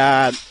 And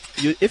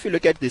if you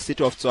look at the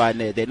City of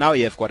Tshwane, they now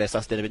have got a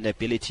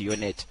sustainability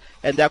unit.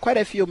 And there are quite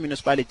a few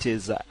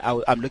municipalities,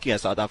 I'm looking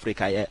at South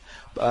Africa,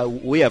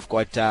 we have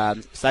got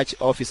such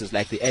offices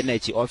like the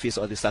Energy Office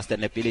or the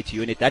Sustainability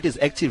Unit that is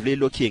actively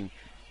looking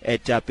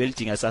at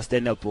building a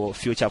sustainable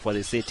future for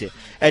the city.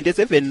 And it's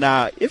even,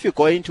 if you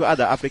go into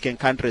other African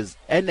countries,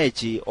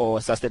 energy or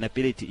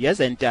sustainability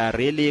hasn't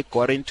really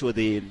gone into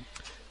the,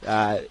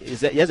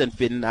 it hasn't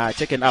been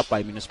taken up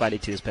by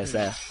municipalities per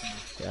se.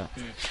 Yeah.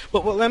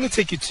 Well, let me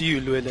take it to you,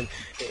 Llewellyn,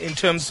 in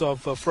terms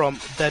of from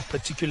that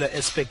particular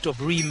aspect of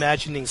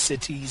reimagining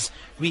cities,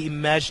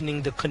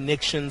 reimagining the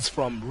connections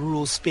from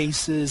rural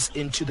spaces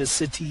into the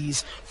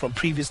cities, from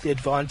previously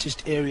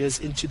advantaged areas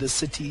into the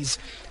cities.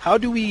 How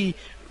do we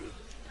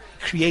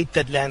create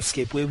that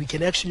landscape where we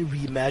can actually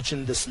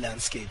reimagine this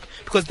landscape?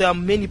 Because there are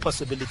many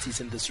possibilities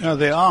in this. No,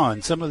 there are,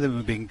 and some of them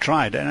are being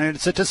tried. And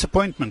it's a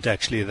disappointment,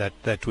 actually,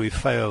 that we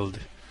failed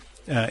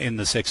in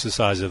this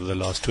exercise over the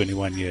last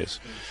 21 years.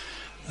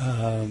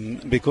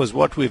 Because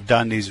what we've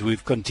done is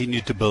we've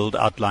continued to build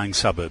outlying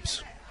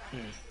suburbs.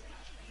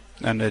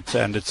 And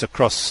it's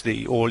across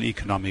all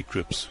economic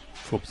groups,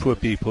 for poor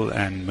people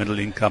and middle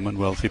income and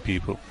wealthy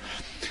people.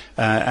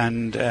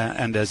 And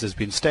as has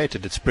been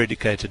stated, it's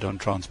predicated on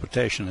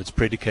transportation. It's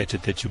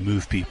predicated that you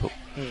move people.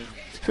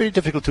 It's very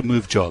difficult to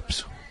move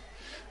jobs,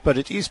 but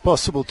it is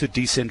possible to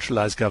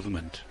decentralize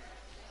government.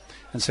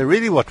 And so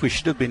really what we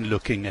should have been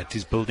looking at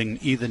is building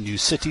either new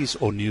cities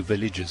or new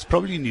villages,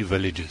 probably new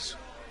villages.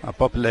 Our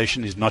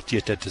population is not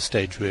yet at a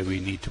stage where we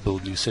need to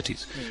build new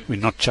cities. We're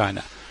not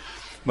China.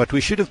 But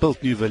we should have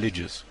built new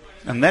villages.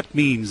 And that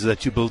means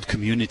that you build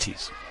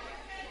communities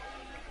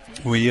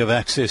where you have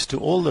access to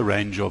all the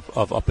range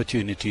of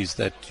opportunities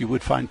that you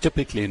would find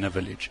typically in a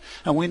village.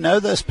 And we know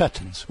those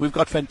patterns. We've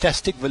got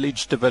fantastic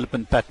village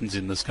development patterns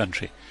in this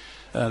country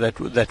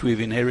that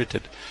we've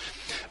inherited.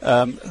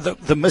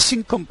 The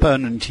missing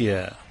component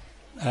here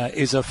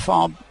is a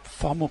far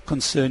more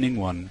concerning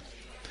one.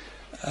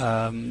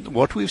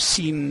 What we've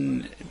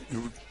seen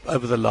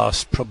over the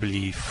last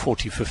probably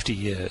 40, 50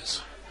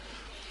 years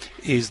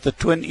is the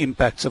twin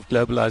impacts of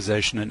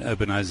globalization and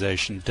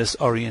urbanization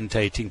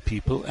disorientating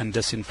people and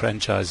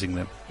disenfranchising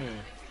them.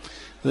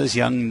 This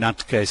young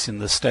nutcase in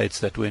the States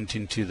that went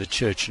into the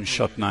church and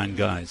shot 9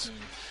 guys,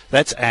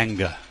 that's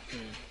anger.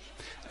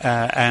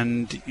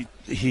 And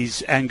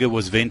his anger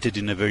was vented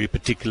in a very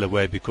particular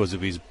way because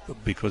of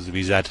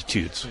his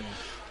attitudes.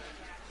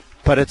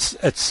 But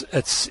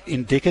it's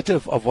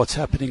indicative of what's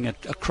happening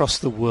across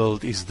the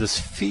world, is this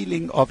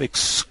feeling of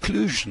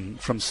exclusion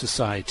from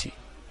society.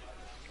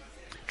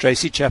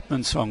 Tracy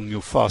Chapman's song,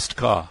 Your Fast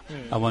Car,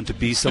 I want to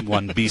be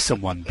someone, be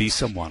someone, be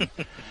someone.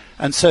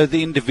 And so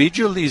the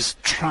individual is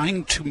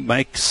trying to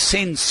make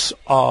sense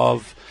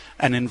of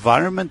an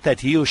environment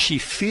that he or she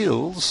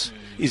feels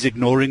is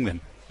ignoring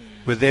them,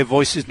 where their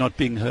voice is not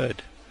being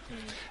heard.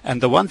 And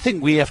the one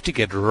thing we have to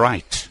get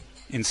right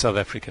in South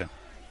Africa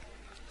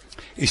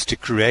is to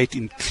create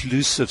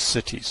inclusive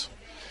cities.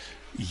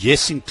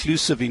 Yes,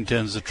 inclusive in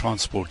terms of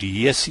transport.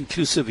 Yes,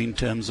 inclusive in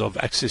terms of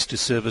access to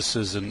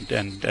services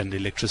and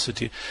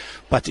electricity.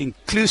 But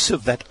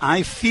inclusive that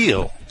I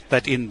feel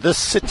that in this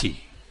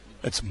city,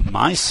 it's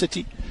my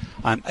city,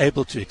 I'm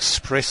able to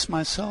express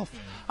myself.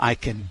 I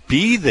can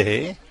be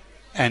there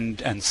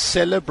and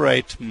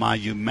celebrate my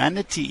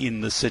humanity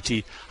in the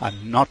city.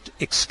 I'm not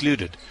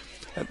excluded.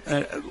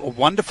 A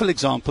wonderful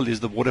example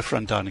is the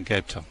waterfront down in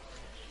Cape Town.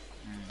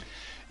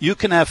 You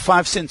can have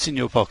 5 cents in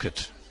your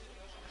pocket.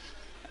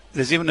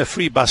 There's even a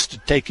free bus to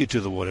take you to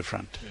the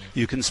waterfront.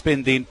 You can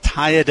spend the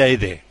entire day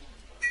there.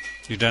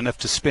 You don't have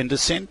to spend a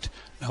cent.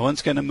 No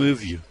one's going to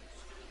move you.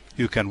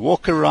 You can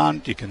walk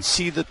around. You can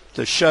see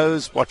the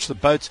shows, watch the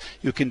boats.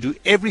 You can do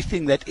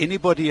everything that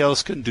anybody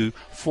else can do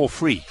for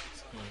free.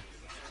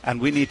 And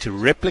we need to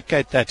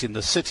replicate that in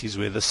the cities,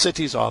 where the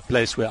cities are a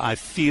place where I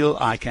feel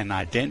I can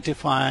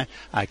identify,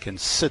 I can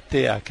sit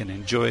there, I can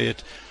enjoy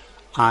it.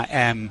 I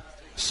am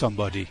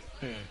somebody.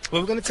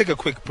 Well, we're going to take a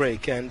quick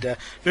break, and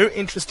very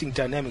interesting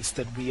dynamics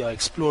that we are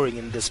exploring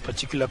in this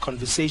particular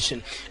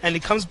conversation. And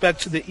it comes back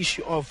to the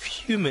issue of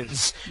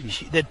humans,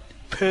 that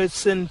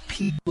person,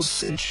 people,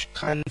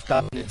 kind of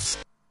governance.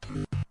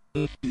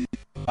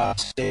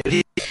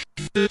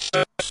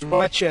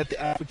 Right here at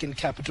the African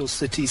Capital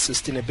City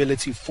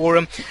Sustainability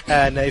Forum,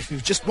 and if you're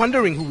just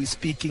wondering who we're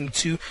speaking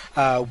to,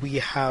 we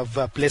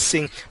have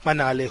Blessing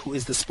Manale, who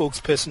is the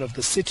spokesperson of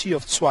the City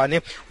of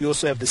Tshwane. We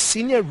also have the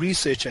senior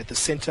researcher at the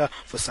Center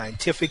for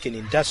Scientific and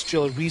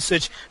Industrial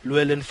Research,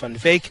 Llewellyn van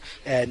Wyk,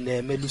 and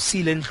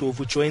Usile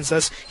Ndlovu joins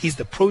us. He's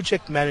the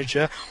project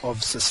manager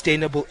of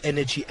Sustainable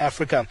Energy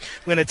Africa.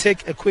 We're going to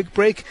take a quick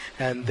break,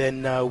 and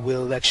then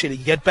we'll actually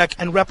get back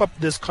and wrap up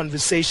this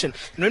conversation.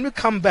 And when we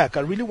come back,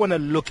 I really want to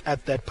look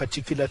at that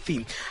particular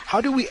theme.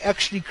 How do we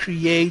actually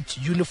create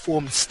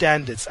uniform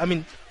standards? I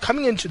mean,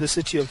 coming into the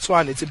city of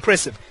Tshwane, it's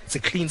impressive. It's a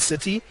clean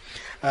city.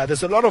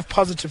 There's a lot of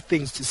positive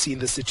things to see in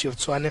the city of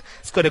Tshwane.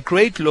 It's got a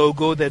great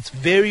logo that's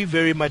very,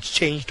 very much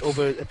changed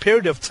over a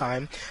period of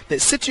time. The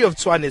city of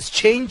Tshwane has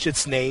changed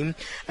its name,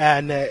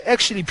 and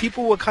actually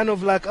people were kind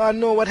of like, oh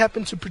no, what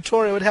happened to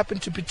Pretoria? What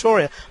happened to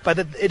Pretoria? But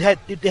it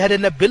had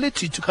an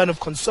ability to kind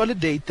of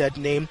consolidate that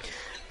name.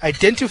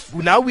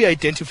 Now we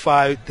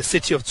identify the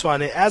city of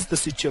Tshwane as the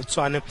city of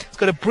Tshwane. It's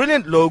got a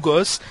brilliant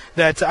logos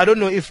that I don't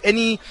know if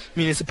any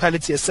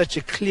municipality has such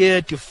a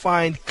clear,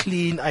 defined,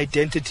 clean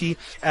identity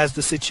as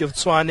the city of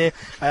Tshwane.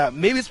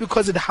 Maybe it's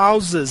because it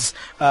houses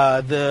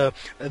the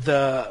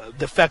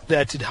fact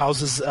that it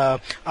houses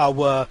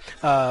our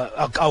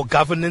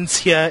governance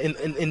here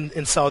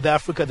in South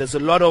Africa. There's a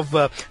lot of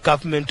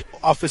government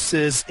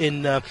offices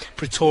in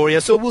Pretoria.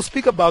 So we'll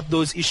speak about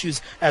those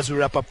issues as we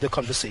wrap up the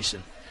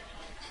conversation.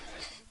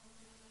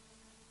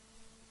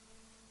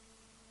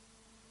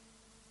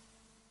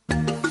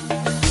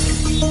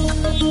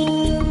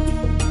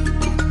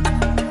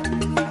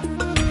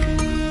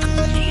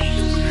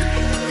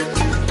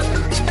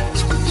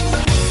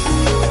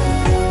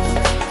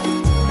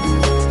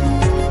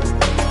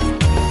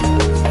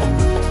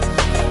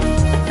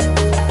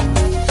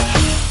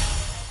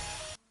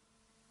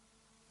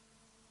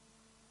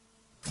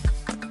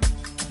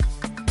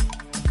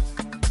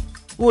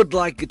 Would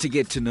like to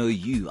get to know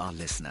you, our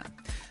listener.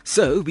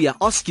 So we are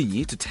asking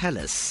you to tell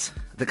us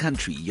the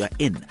country you're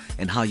in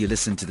and how you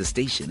listen to the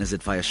station. Is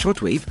it via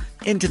shortwave,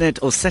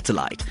 internet or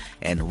satellite?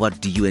 And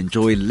what do you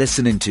enjoy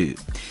listening to?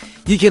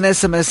 You can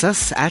SMS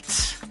us at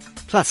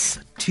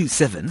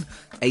 +27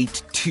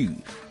 82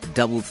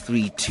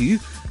 332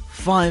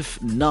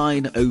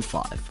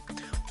 5905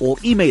 or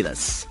email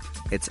us.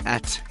 It's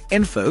at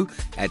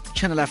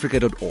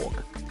info@channelafrica.org.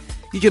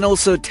 You can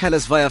also tell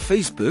us via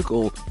Facebook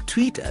or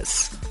tweet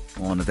us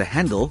on the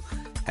handle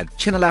at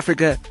Channel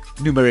Africa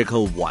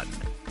 #1.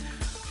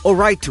 Or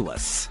write to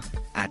us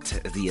at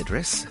the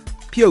address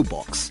PO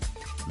Box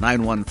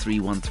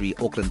 91313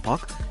 Auckland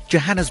Park,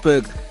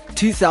 Johannesburg,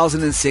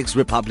 2006,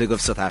 Republic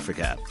of South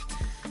Africa.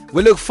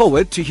 We look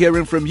forward to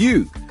hearing from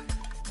you.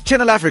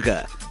 Channel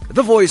Africa,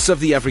 the voice of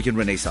the African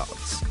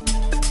Renaissance.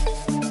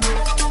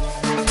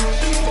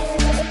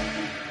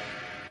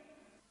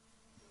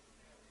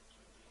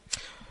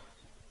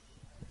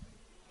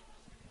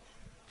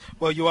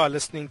 Well, you are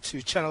listening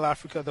to Channel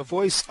Africa, the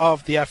voice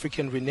of the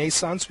African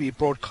Renaissance. We're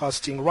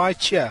broadcasting right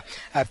here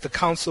at the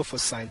Council for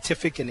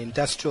Scientific and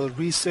Industrial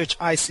Research,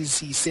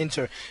 ICC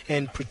Center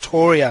in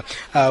Pretoria.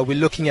 We're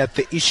looking at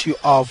the issue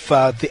of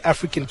the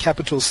African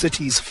Capital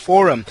Cities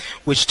Forum,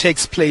 which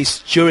takes place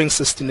during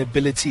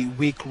Sustainability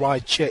Week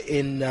right here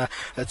in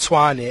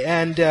Tshwane.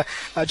 And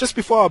just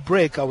before our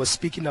break, I was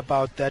speaking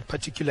about that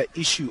particular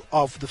issue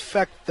of the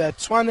fact that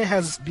Tshwane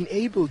has been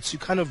able to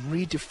kind of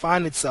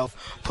redefine itself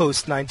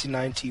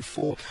post-1994.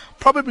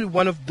 Probably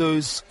one of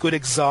those good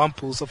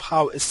examples of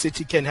how a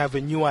city can have a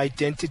new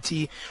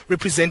identity,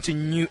 represent a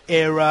new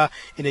era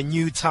in a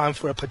new time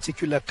for a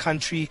particular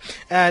country.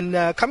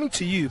 And coming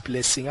to you,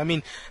 Blessing, I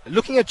mean,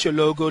 looking at your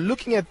logo,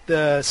 looking at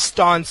the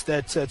stance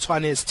that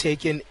Tshwane has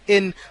taken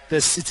in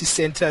the city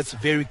center, it's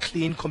very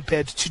clean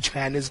compared to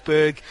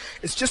Johannesburg.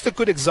 It's just a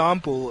good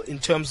example in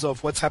terms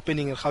of what's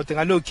happening in Gauteng.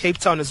 I know Cape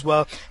Town as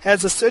well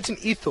has a certain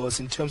ethos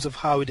in terms of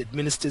how it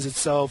administers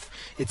itself,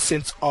 its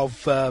sense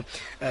of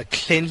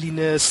cleanliness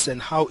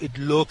and how it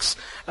looks.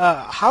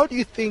 How do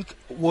you think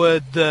were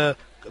the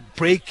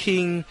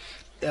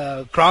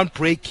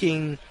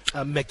groundbreaking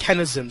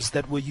mechanisms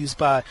that were used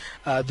by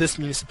this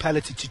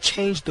municipality to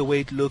change the way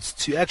it looks,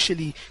 to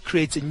actually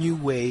create a new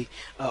way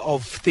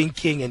of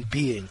thinking and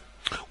being?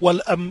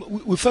 Well,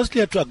 we firstly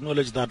have to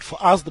acknowledge that for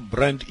us the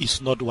brand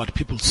is not what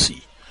people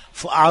see.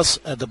 For us,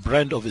 the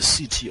brand of a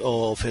city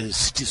or of a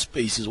city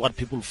space is what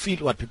people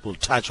feel, what people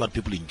touch, what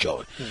people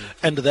enjoy.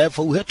 And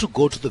therefore, we had to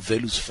go to the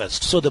values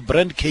first. So the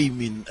brand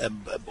came in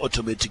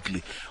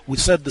automatically. We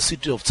said the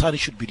city of Tshwane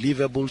should be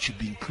livable, should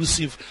be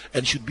inclusive,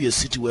 and should be a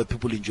city where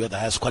people enjoy the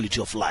highest quality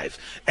of life.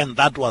 And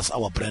that was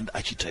our brand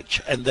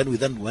architecture. And then we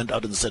went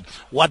out and said,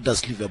 what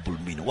does livable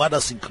mean? What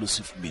does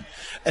inclusive mean?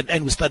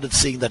 And we started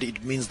saying that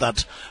it means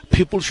that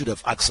people should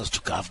have access to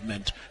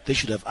government, they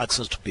should have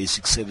access to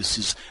basic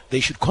services,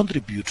 they should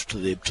contribute to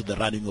the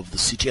running of the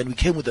city. And we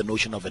came with the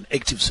notion of an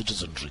active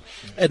citizenry.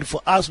 And for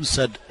us, we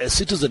said a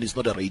citizen is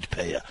not a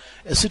ratepayer.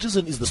 A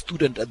citizen is the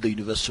student at the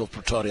University of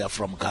Pretoria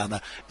from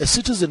Ghana. A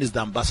citizen is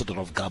the ambassador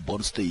of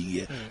Gabon staying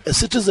here. A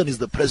citizen is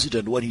the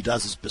president when he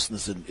does his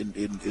business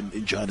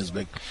in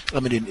Johannesburg,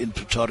 in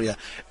Pretoria.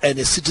 And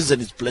a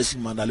citizen is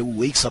Blessing Manale, who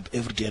wakes up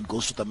every day and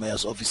goes to the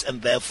mayor's office.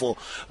 And therefore,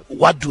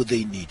 what do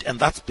they need? And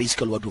that's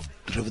basically what we've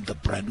driven the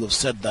brand. We've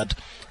said that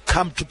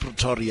come to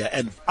Pretoria,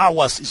 and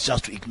ours is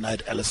just to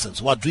ignite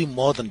essence. What doing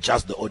more than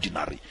just the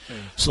ordinary.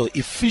 So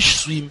if fish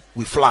swim,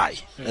 we fly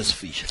as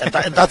fish. And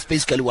that's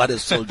basically what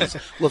has sold us.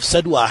 We've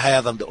said we are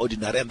higher than the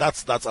ordinary, and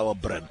that's our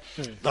brand.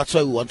 That's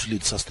why we want to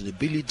lead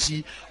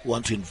sustainability, we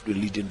want to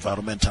lead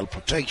environmental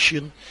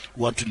protection,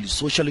 we want to lead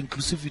social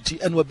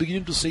inclusivity, and we're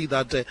beginning to say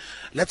that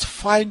let's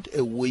find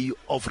a way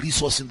of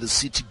resourcing the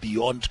city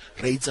beyond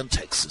rates and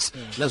taxes.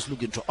 Let's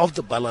look into off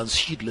the balance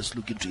sheet, let's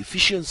look into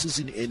efficiencies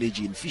in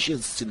energy,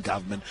 efficiencies in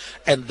government,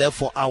 and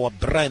therefore our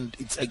brand,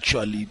 it's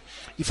actually,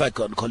 if I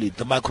can call it,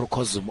 the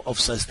microcosm of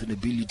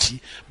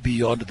sustainability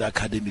beyond the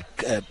academic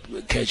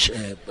catch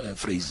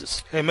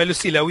phrases. Hey,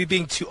 Usile, are we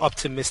being too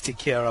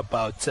optimistic here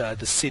about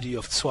the city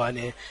of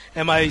Tshwane?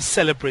 Am I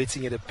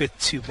celebrating it a bit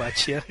too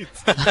much here?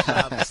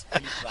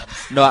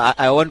 No,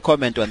 I won't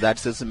comment on that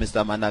since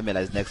Mr.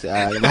 Manale is next.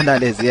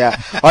 Manale is here.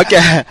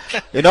 Okay.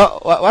 You know,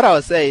 what I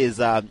would say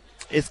is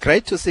it's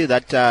great to see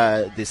that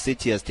the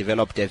city has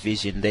developed a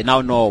vision. They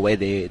now know where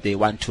they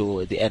want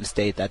to, the end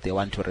state that they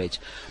want to reach.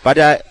 But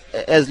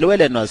as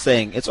Llewellyn was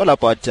saying, it's all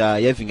about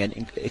creating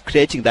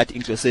that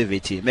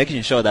inclusivity,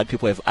 making sure that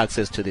people have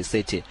access to the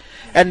city.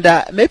 And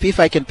maybe if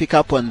I can pick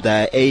up on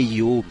the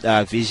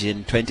AU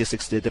Vision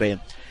 2063,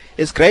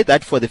 it's great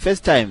that for the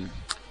first time,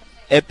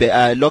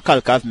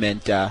 local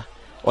government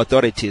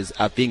authorities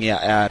are being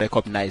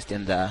recognized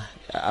in the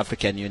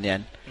African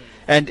Union.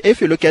 And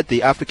if you look at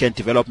the African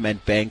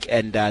Development Bank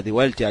and the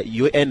World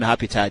UN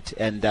Habitat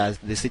and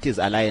the Cities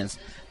Alliance,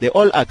 they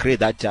all agree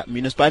that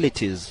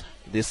municipalities,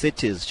 the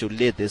cities, should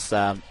lead this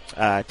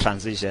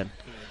transition.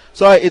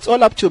 So it's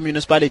all up to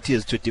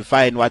municipalities to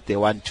define what they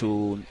want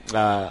to,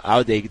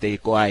 how they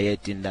go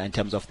ahead in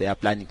terms of their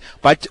planning.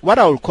 But what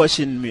I will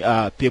caution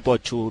people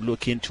to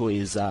look into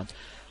is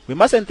we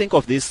mustn't think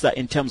of this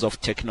in terms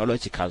of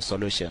technological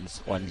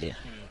solutions only.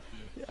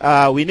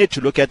 We need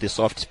to look at the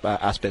soft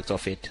aspects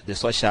of it, the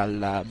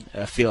social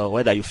feel,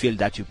 whether you feel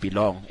that you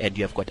belong and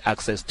you have got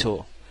access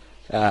to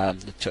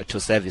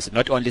service,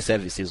 not only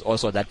services,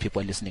 also that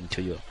people are listening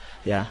to you.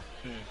 Yeah.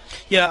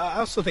 Yeah, I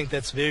also think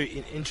that's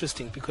very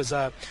interesting because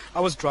I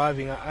was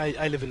driving.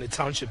 I live in a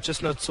township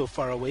just not so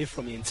far away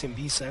from me in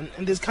Tembisa,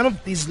 and there's kind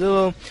of these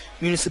little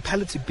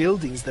municipality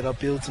buildings that are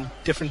built in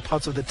different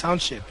parts of the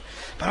township.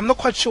 But I'm not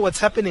quite sure what's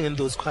happening in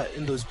those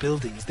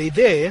buildings. They're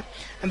there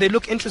and they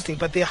look interesting,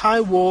 but they're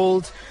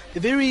high-walled.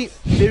 They're very,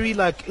 very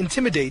like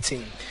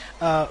intimidating.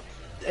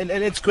 And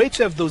it's great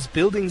to have those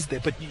buildings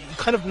there, but you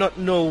kind of not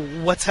know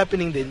what's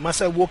happening there.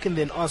 Must I walk in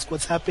there and ask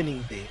what's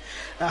happening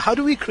there? How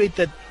do we create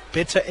that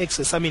better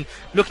access? I mean,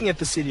 looking at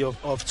the city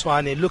of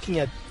Tshwane, looking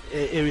at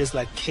areas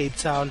like Cape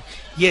Town,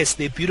 yes,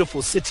 they're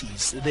beautiful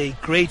cities. They're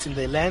great in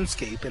their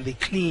landscape and they're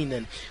clean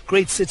and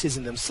great cities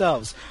in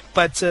themselves.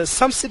 But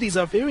some cities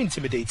are very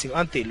intimidating,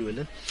 aren't they,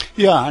 Llewellyn?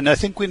 Yeah, and I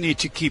think we need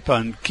to keep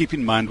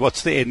in mind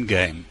what's the end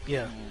game.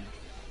 Yeah.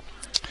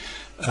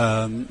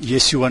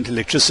 Yes, you want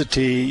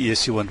electricity.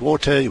 Yes, you want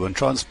water. You want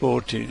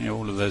transport.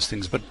 All of those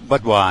things. But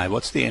why?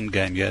 What's the end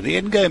game? Yeah, the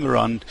end game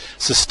around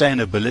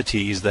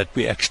sustainability is that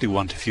we actually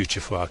want a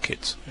future for our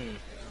kids.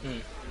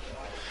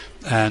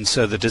 And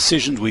so the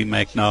decisions we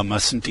make now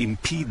mustn't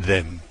impede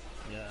them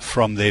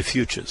from their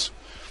futures.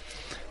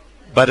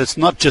 But it's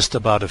not just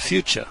about a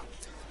future,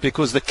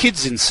 because the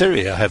kids in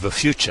Syria have a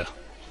future.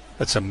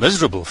 It's a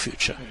miserable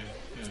future.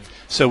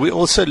 So we're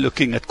also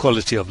looking at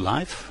quality of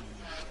life.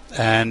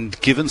 And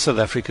given South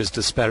Africa's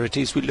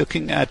disparities, we're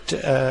looking at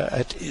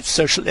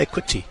social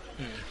equity.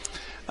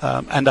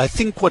 And I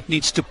think what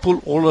needs to pull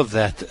all of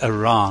that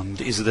around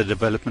is the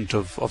development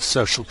of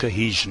social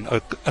cohesion,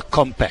 a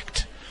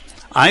compact.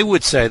 I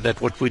would say that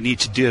what we need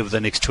to do over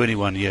the next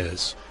 21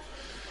 years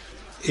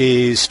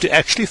is to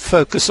actually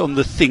focus on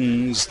the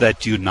things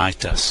that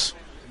unite us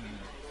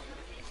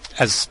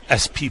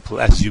as people,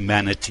 as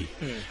humanity,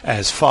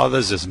 as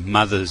fathers, as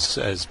mothers,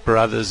 as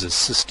brothers, as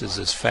sisters,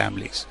 as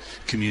families,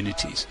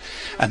 communities.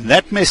 And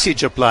that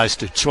message applies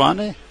to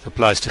Tshwane,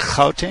 applies to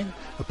Gauteng,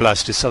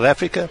 applies to South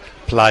Africa,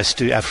 applies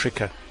to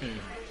Africa.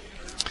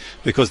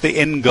 Because the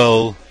end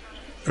goal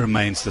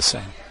remains the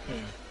same.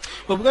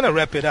 Well, we're going to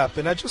wrap it up,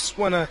 and I just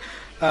want to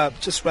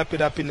wrap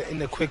it up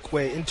in a quick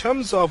way. In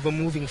terms of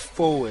moving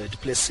forward,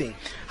 Blessing,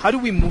 how do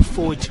we move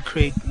forward to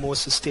create more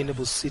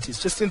sustainable cities?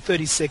 Just in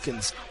 30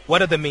 seconds,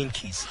 what are the main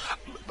keys?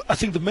 I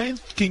think the main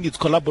thing is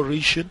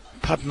collaboration,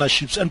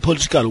 partnerships, and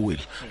political will.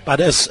 But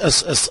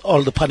as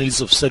all the panelists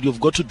have said, you've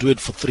got to do it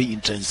for three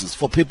intentions: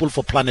 for people,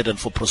 for planet, and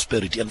for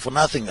prosperity, and for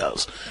nothing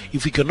else.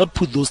 If we cannot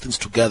put those things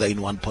together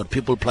in one pot,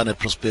 people, planet,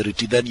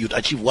 prosperity, then you'd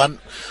achieve one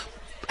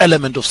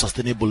element of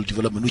sustainable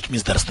development, which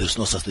means there's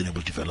no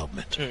sustainable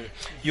development.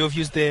 Your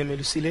views there,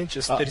 Usile,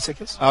 just 30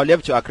 seconds? I'll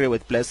have to agree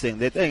with Blessing.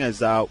 The thing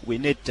is we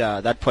need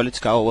that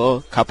political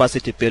will,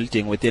 capacity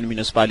building within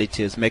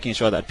municipalities, making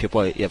sure that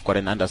people have got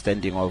an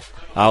understanding of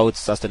how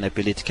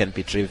sustainability can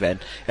be driven.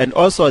 And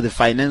also the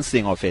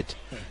financing of it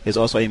is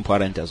also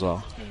important as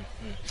well.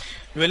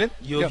 Llewellyn,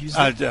 your views?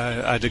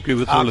 I'd agree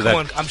with all of that.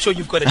 On. I'm sure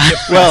you've got a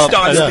different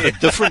stance there. A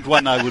different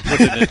one I would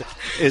put in it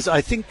is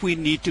I think we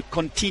need to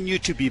continue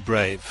to be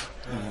brave.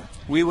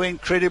 We were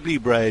incredibly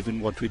brave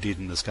in what we did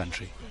in this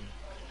country.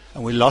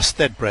 And we lost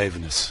that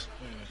braveness.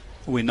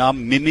 we're now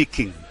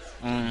mimicking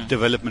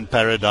development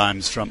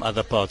paradigms from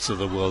other parts of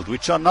the world,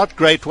 which are not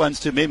great ones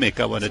to mimic,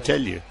 I want to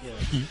tell you.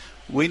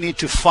 We need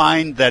to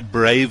find that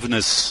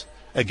braveness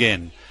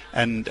again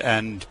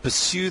and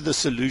pursue the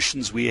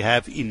solutions we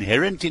have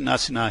inherent in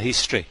us in our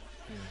history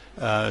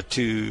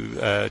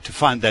to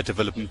find that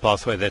development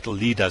pathway that will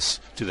lead us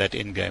to that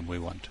end game we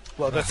want.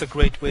 Well, that's a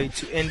great way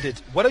to end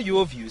it. What are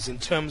your views in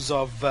terms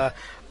of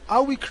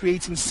are we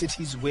creating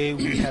cities where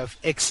we have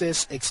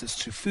access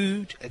to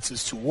food,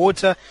 access to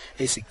water,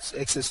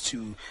 access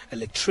to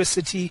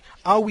electricity?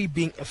 Are we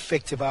being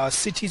effective? Are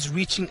cities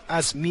reaching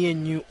us, me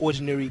and you,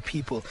 ordinary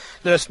people?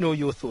 Let us know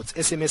your thoughts.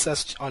 SMS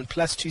us on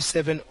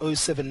 +27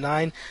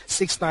 079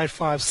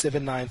 695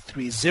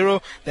 7930.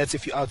 That's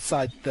if you're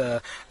outside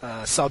the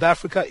South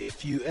Africa.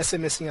 If you're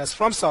SMSing us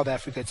from South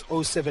Africa, it's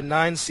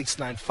 079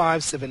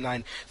 695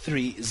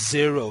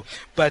 7930.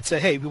 But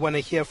hey, we want to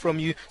hear from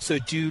you, so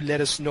do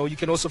let us know. You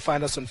can also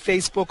find us on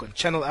Facebook, on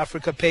Channel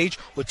Africa page,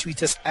 or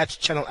tweet us at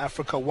Channel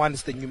Africa 1.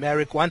 It's the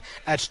numeric one,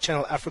 at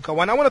Channel Africa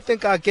 1. I want to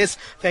thank our guests.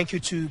 Thank you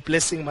to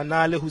Blessing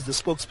Manale, who's the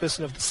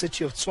spokesperson of the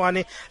City of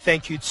Tshwane.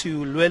 Thank you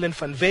to Llewellyn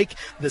van Wyk,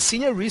 the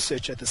senior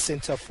researcher at the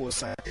Center for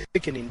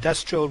Scientific and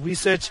Industrial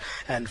Research.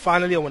 And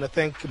finally, I want to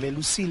thank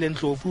Usile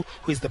Ndlovu,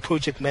 who is the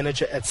project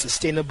manager at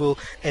Sustainable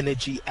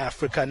Energy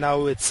Africa.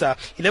 Now it's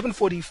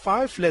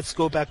 11:45. Let's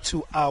go back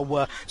to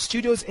our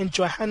studios in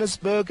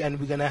Johannesburg, and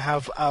we're going to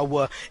have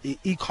our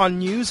econ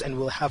news, and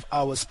we'll have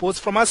our sports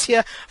from us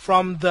here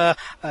from the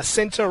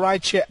center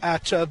right here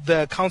at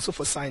the Council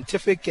for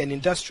Scientific and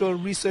Industrial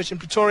Research in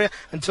Pretoria.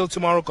 Until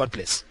tomorrow, God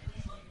bless.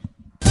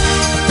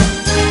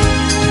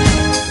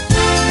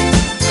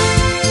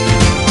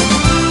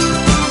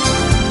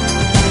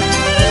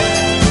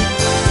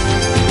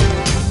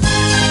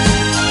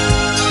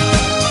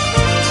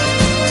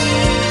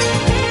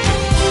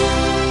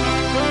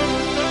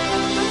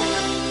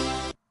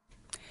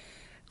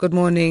 Good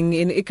morning.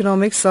 In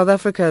economics, South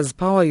Africa's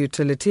power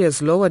utility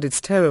has lowered its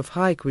tariff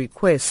hike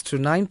request to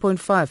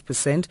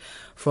 9.5%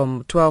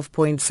 from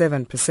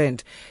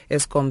 12.7%.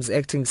 Eskom's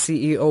acting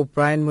CEO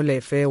Brian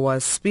Molefe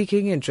was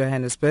speaking in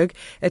Johannesburg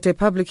at a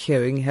public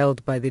hearing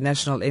held by the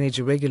National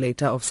Energy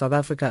Regulator of South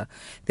Africa.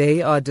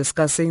 They are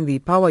discussing the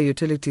power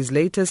utility's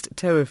latest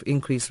tariff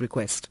increase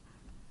request.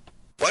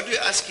 What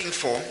we're asking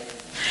for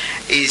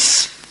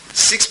is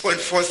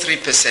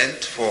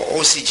 6.43% for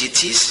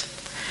OCGTs,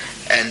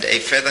 and a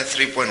further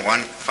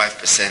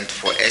 3.15%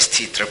 for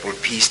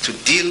ST-PPPs to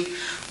deal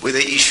with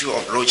the issue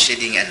of load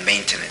shedding and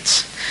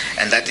maintenance.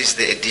 And that is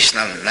the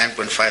additional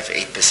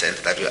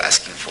 9.58% that we're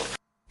asking for.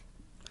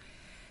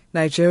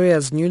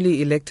 Nigeria's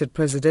newly elected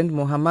President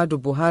Muhammadu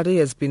Buhari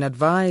has been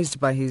advised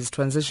by his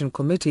transition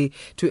committee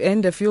to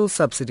end a fuel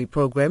subsidy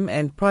program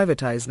and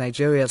privatize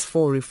Nigeria's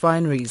 4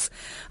 refineries.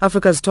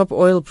 Africa's top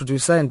oil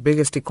producer and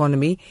biggest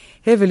economy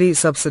heavily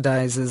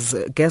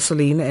subsidizes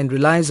gasoline and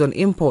relies on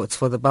imports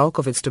for the bulk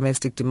of its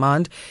domestic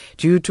demand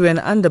due to an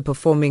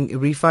underperforming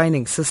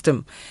refining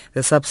system.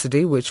 The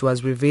subsidy, which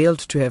was revealed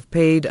to have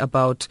paid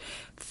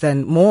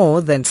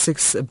more than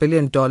 $6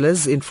 billion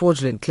in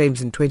fraudulent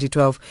claims in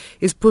 2012,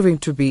 is proving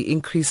to be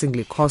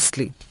increasingly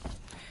costly.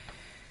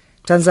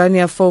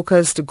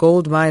 Tanzania-focused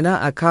gold miner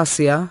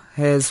Acacia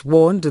has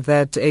warned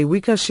that a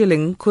weaker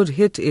shilling could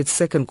hit its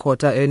second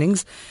quarter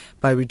earnings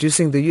by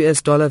reducing the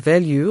US dollar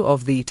value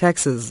of the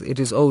taxes it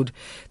is owed.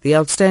 The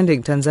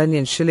outstanding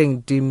Tanzanian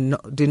shilling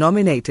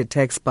denominated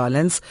tax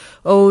balance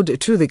owed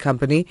to the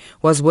company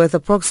was worth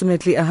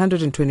approximately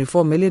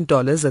 $124 million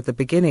at the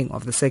beginning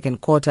of the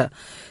second quarter.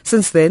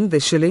 Since then, the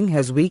shilling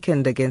has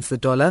weakened against the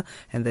dollar,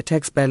 and the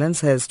tax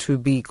balance has to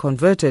be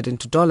converted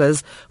into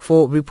dollars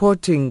for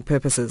reporting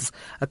purposes.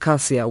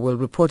 Acacia will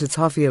report its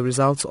half-year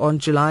results on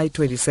July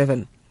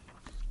 27.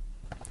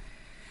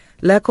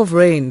 Lack of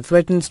rain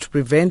threatens to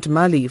prevent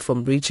Mali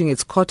from reaching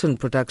its cotton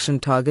production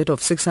target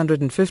of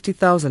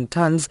 650,000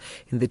 tons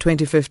in the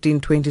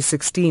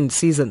 2015-2016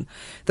 season.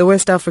 The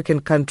West African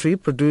country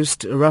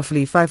produced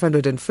roughly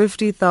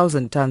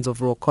 550,000 tons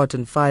of raw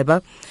cotton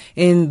fiber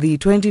in the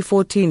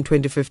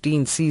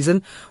 2014-2015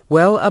 season,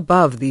 well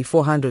above the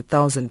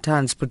 400,000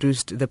 tons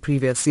produced the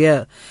previous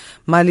year.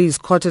 Mali's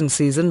cotton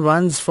season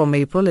runs from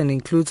April and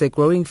includes a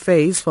growing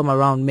phase from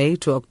around May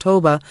to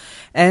October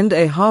and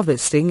a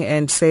harvesting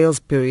and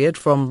sales period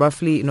from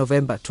roughly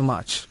November to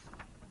March.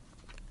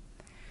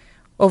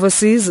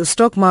 Overseas,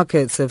 stock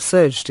markets have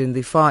surged in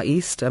the Far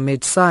East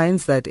amid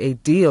signs that a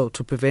deal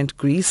to prevent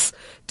Greece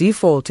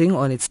defaulting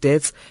on its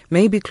debts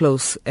may be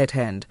close at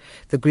hand.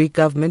 The Greek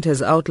government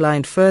has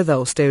outlined further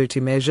austerity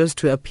measures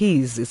to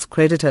appease its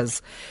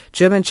creditors.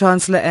 German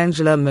Chancellor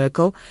Angela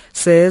Merkel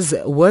says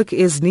work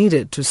is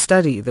needed to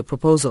study the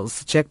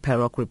proposals. Jack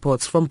Parrock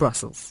reports from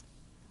Brussels.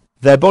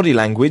 Their body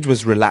language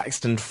was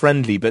relaxed and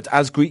friendly, but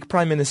as Greek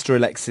Prime Minister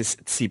Alexis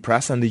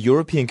Tsipras and the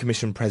European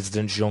Commission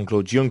President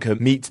Jean-Claude Juncker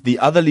meet the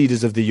other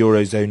leaders of the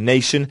Eurozone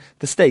nation,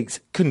 the stakes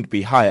couldn't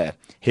be higher.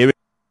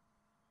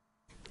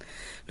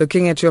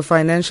 Looking at your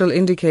financial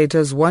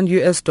indicators,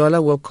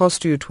 $1 will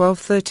cost you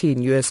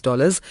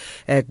 $12.13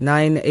 at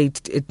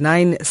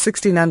 9.69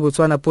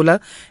 Botswana Pula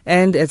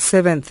and at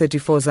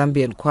 7.34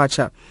 Zambian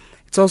Kwacha.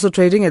 It's also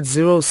trading at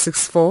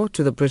 0.64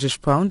 to the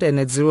British pound and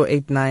at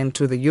 0.89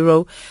 to the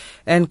euro.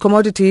 And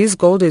commodities,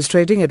 gold is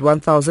trading at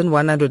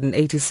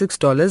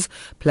 $1,186.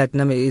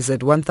 Platinum is at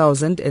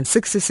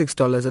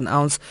 $1,066 an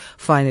ounce.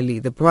 Finally,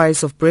 the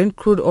price of Brent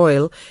crude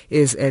oil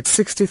is at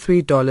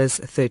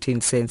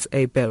 $63.13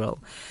 a barrel.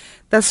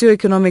 That's your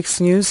economics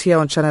news here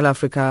on Channel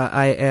Africa.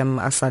 I am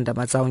Asanda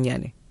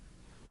Matsaunyane.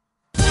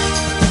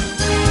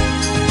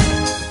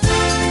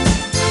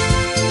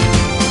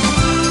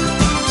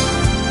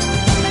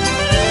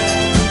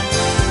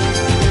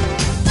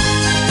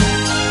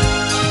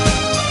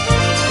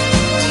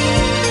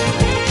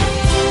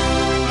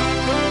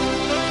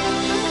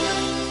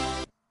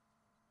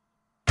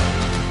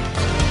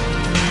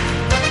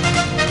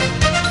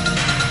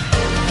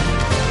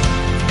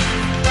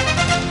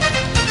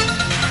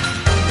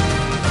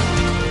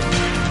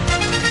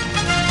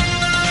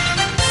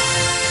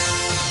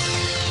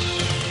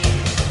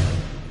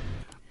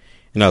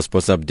 In our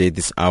sports update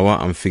this hour,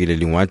 I'm Figile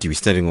Lingwati. We're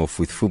starting off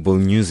with football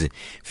news.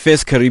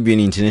 First Caribbean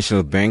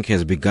International Bank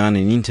has begun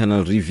an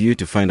internal review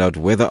to find out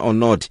whether or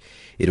not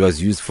it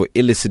was used for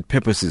illicit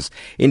purposes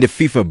in the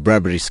FIFA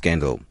bribery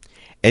scandal.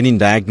 An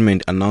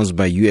indictment announced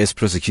by U.S.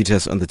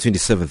 prosecutors on the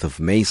 27th of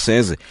May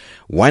says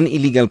one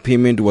illegal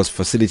payment was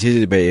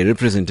facilitated by a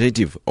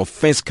representative of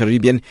First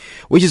Caribbean,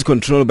 which is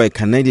controlled by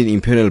Canadian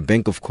Imperial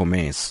Bank of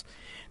Commerce.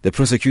 The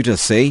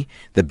prosecutors say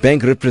the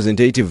bank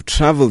representative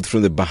traveled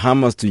from the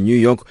Bahamas to New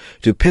York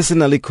to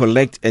personally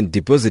collect and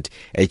deposit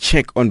a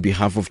check on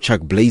behalf of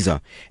Chuck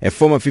Blazer, a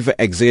former FIFA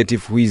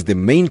executive who is the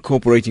main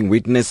cooperating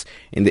witness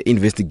in the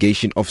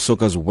investigation of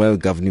soccer's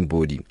world governing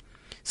body.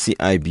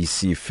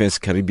 CIBC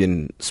First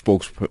Caribbean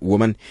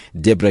spokeswoman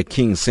Deborah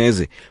King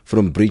says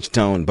from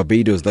Bridgetown,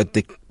 Barbados, that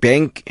the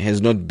bank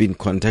has not been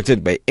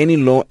contacted by any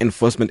law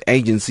enforcement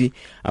agency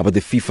about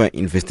the FIFA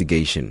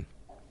investigation.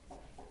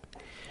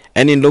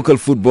 And in local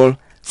football,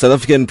 South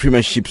African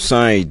Premiership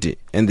side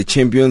and the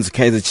champions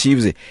Kaizer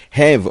Chiefs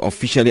have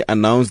officially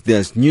announced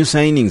their new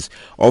signings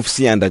of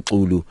Siyanda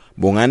Xulu,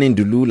 Bongani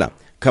Ndulula,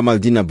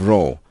 Kamaldina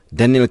Bro,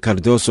 Daniel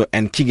Cardoso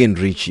and Keegan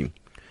Ritchie.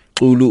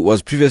 Xulu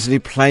was previously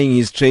plying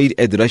his trade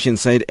at the Russian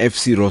side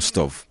FC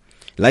Rostov.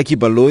 Lucky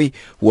Baloyi,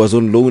 who was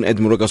on loan at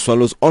Moroka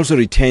Swallows, also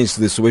returns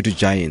to the Soweto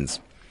Giants.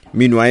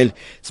 Meanwhile,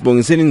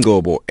 Spokesperson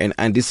Ngobo and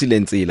Usile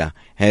Ndlovu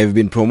have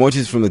been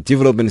promoted from the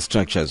development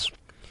structures.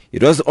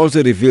 It was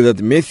also revealed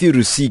that Matthew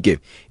Rusike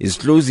is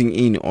closing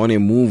in on a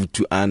move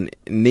to an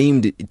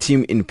named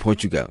team in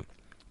Portugal.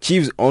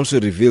 Chiefs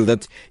also revealed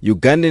that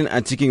Ugandan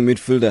attacking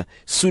midfielder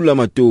Sula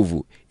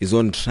Matovu is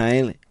on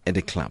trial at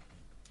the club.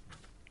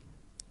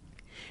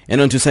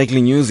 And on to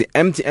cycling news, the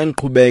MTN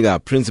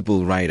Qhubeka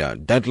principal rider,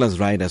 Douglas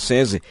Ryder,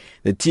 says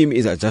the team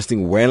is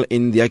adjusting well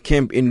in their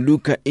camp in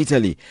Lucca,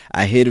 Italy,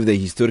 ahead of the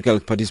historical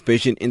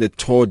participation in the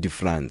Tour de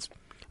France.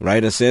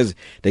 Ryder says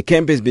the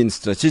camp has been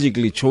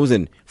strategically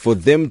chosen for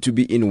them to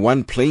be in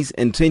one place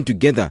and train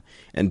together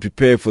and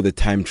prepare for the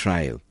time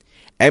trial.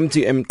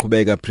 MTN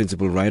Qhubeka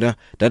principal rider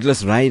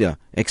Douglas Ryder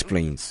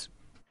explains.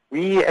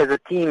 We as a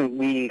team,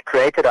 we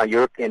created our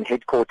European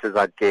headquarters,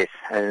 I guess,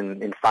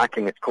 and in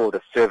cycling it's called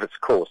a service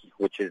course,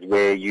 which is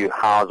where you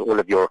house all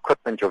of your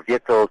equipment, your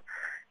vehicles,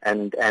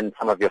 and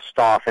some of your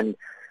staff. And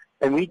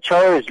we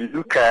chose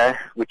Lucca,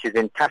 which is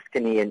in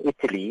Tuscany in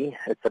Italy.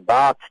 It's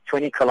about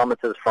 20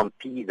 kilometers from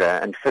Pisa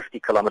and 50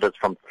 kilometers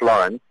from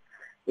Florence.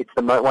 It's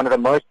one of the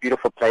most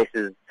beautiful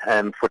places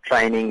for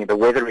training. The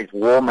weather is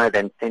warmer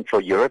than Central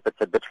Europe.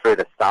 It's a bit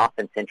further south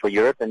than Central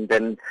Europe.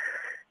 And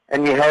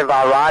we have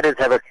our riders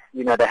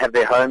they have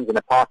their homes and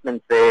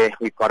apartments there.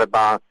 We've got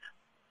about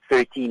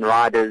 13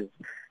 riders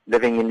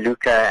living in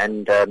Lucca,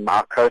 and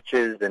our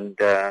coaches and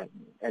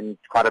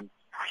quite a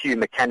few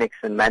mechanics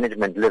and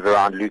management live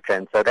around Lucca,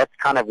 and so that's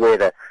kind of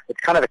where it's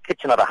kind of the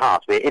kitchen of the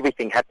house where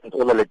everything happens.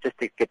 All the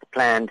logistics gets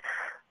planned,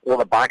 all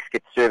the bikes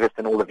get serviced,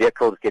 and all the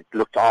vehicles get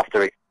looked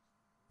after.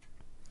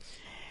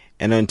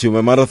 And on to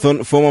my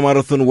marathon. Former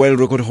marathon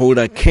world record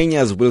holder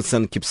Kenya's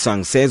Wilson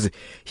Kipsang says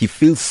he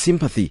feels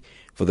sympathy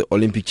for the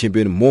Olympic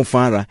champion Mo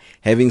Farah,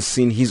 having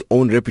seen his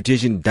own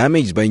reputation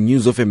damaged by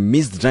news of a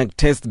missed drug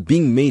test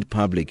being made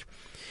public.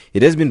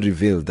 It has been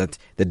revealed that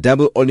the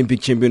double Olympic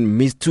champion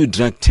missed 2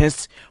 drug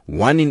tests,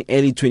 one in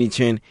early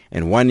 2010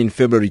 and one in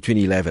February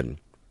 2011.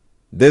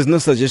 There's no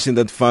suggestion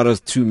that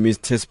Farah's 2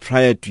 missed tests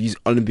prior to his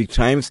Olympic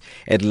triumphs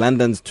at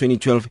London's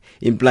 2012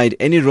 implied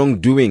any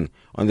wrongdoing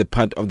on the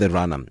part of the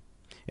runner.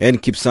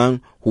 And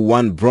Kipsang, who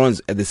won bronze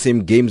at the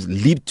same games,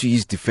 leaped to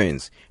his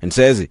defense and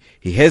says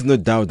he has no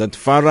doubt that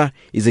Farah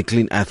is a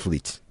clean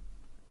athlete.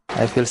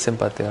 I feel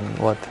sympathy on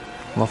what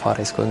Mo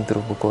Farah is going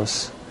through,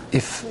 because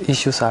if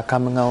issues are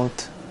coming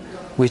out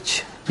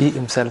which he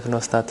himself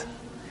knows that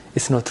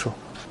it's not true,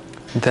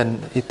 then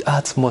it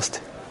hurts most,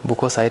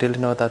 because I really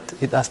know that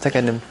it has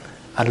taken him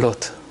a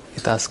lot.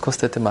 It has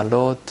costed him a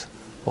lot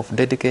of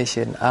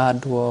dedication,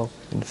 hard work,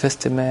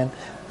 investment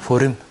for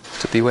him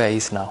to be where he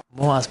is now.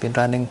 Mo has been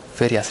running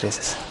various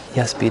races. He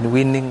has been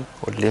winning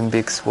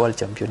Olympics, World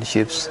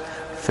Championships,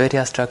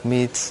 various track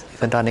meets,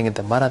 even running in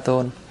the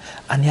marathon,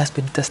 and he has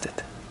been tested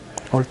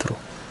all through.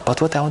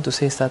 But what I want to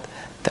say is that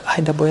the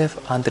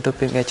IAAF and the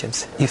doping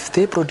agents, if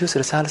they produce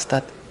results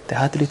that the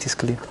athlete is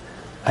clean,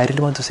 I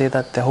really want to say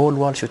that the whole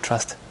world should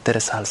trust the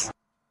results.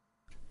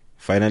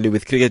 Finally,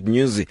 with cricket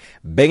news,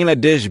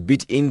 Bangladesh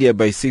beat India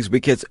by 6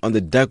 wickets on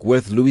the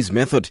Duckworth-Lewis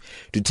method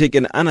to take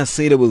an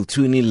unassailable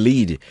 2-0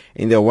 lead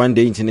in their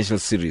one-day international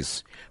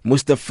series.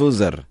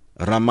 Mustafizur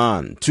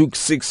Rahman took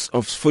 6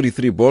 of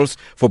 43 balls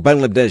for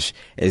Bangladesh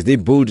as they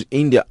bowled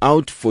India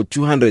out for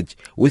 200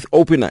 with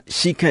opener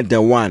Shikhar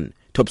Dhawan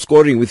top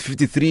scoring with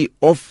 53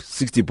 of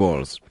 60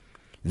 balls.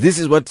 This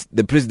is what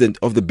the president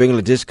of the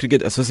Bangladesh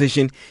Cricket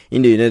Association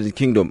in the United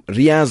Kingdom,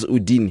 Riaz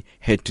Uddin,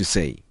 had to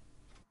say.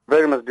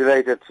 Very much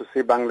delighted to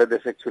see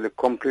Bangladesh actually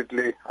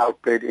completely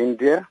outplayed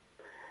India,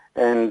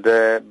 and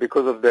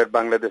because of that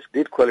Bangladesh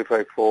did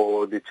qualify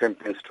for the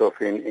Champions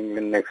Trophy in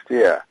England next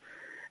year.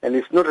 And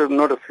it's not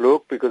a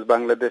fluke because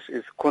Bangladesh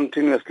is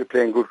continuously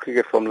playing good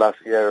cricket from last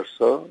year or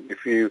so.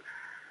 If you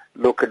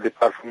look at the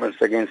performance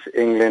against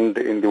England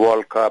in the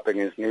World Cup,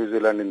 against New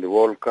Zealand in the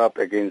World Cup,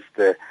 against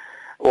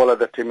all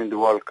other teams in the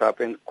World Cup,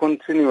 and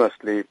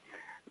continuously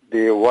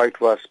they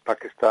whitewashed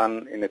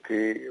Pakistan in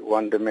 3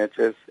 one-day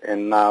matches,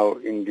 and now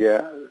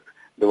India,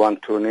 they won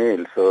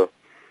 2-0. So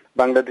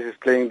Bangladesh is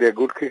playing their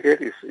good cricket.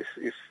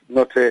 It's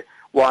not a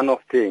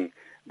one-off thing.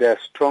 They're a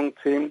strong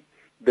team.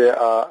 They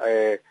are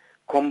a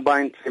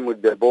combined team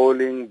with their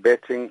bowling,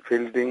 batting,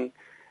 fielding,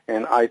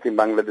 and I think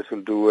Bangladesh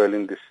will do well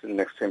in this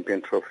next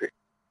champion trophy.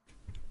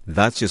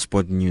 That's your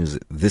sport news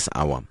this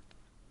hour.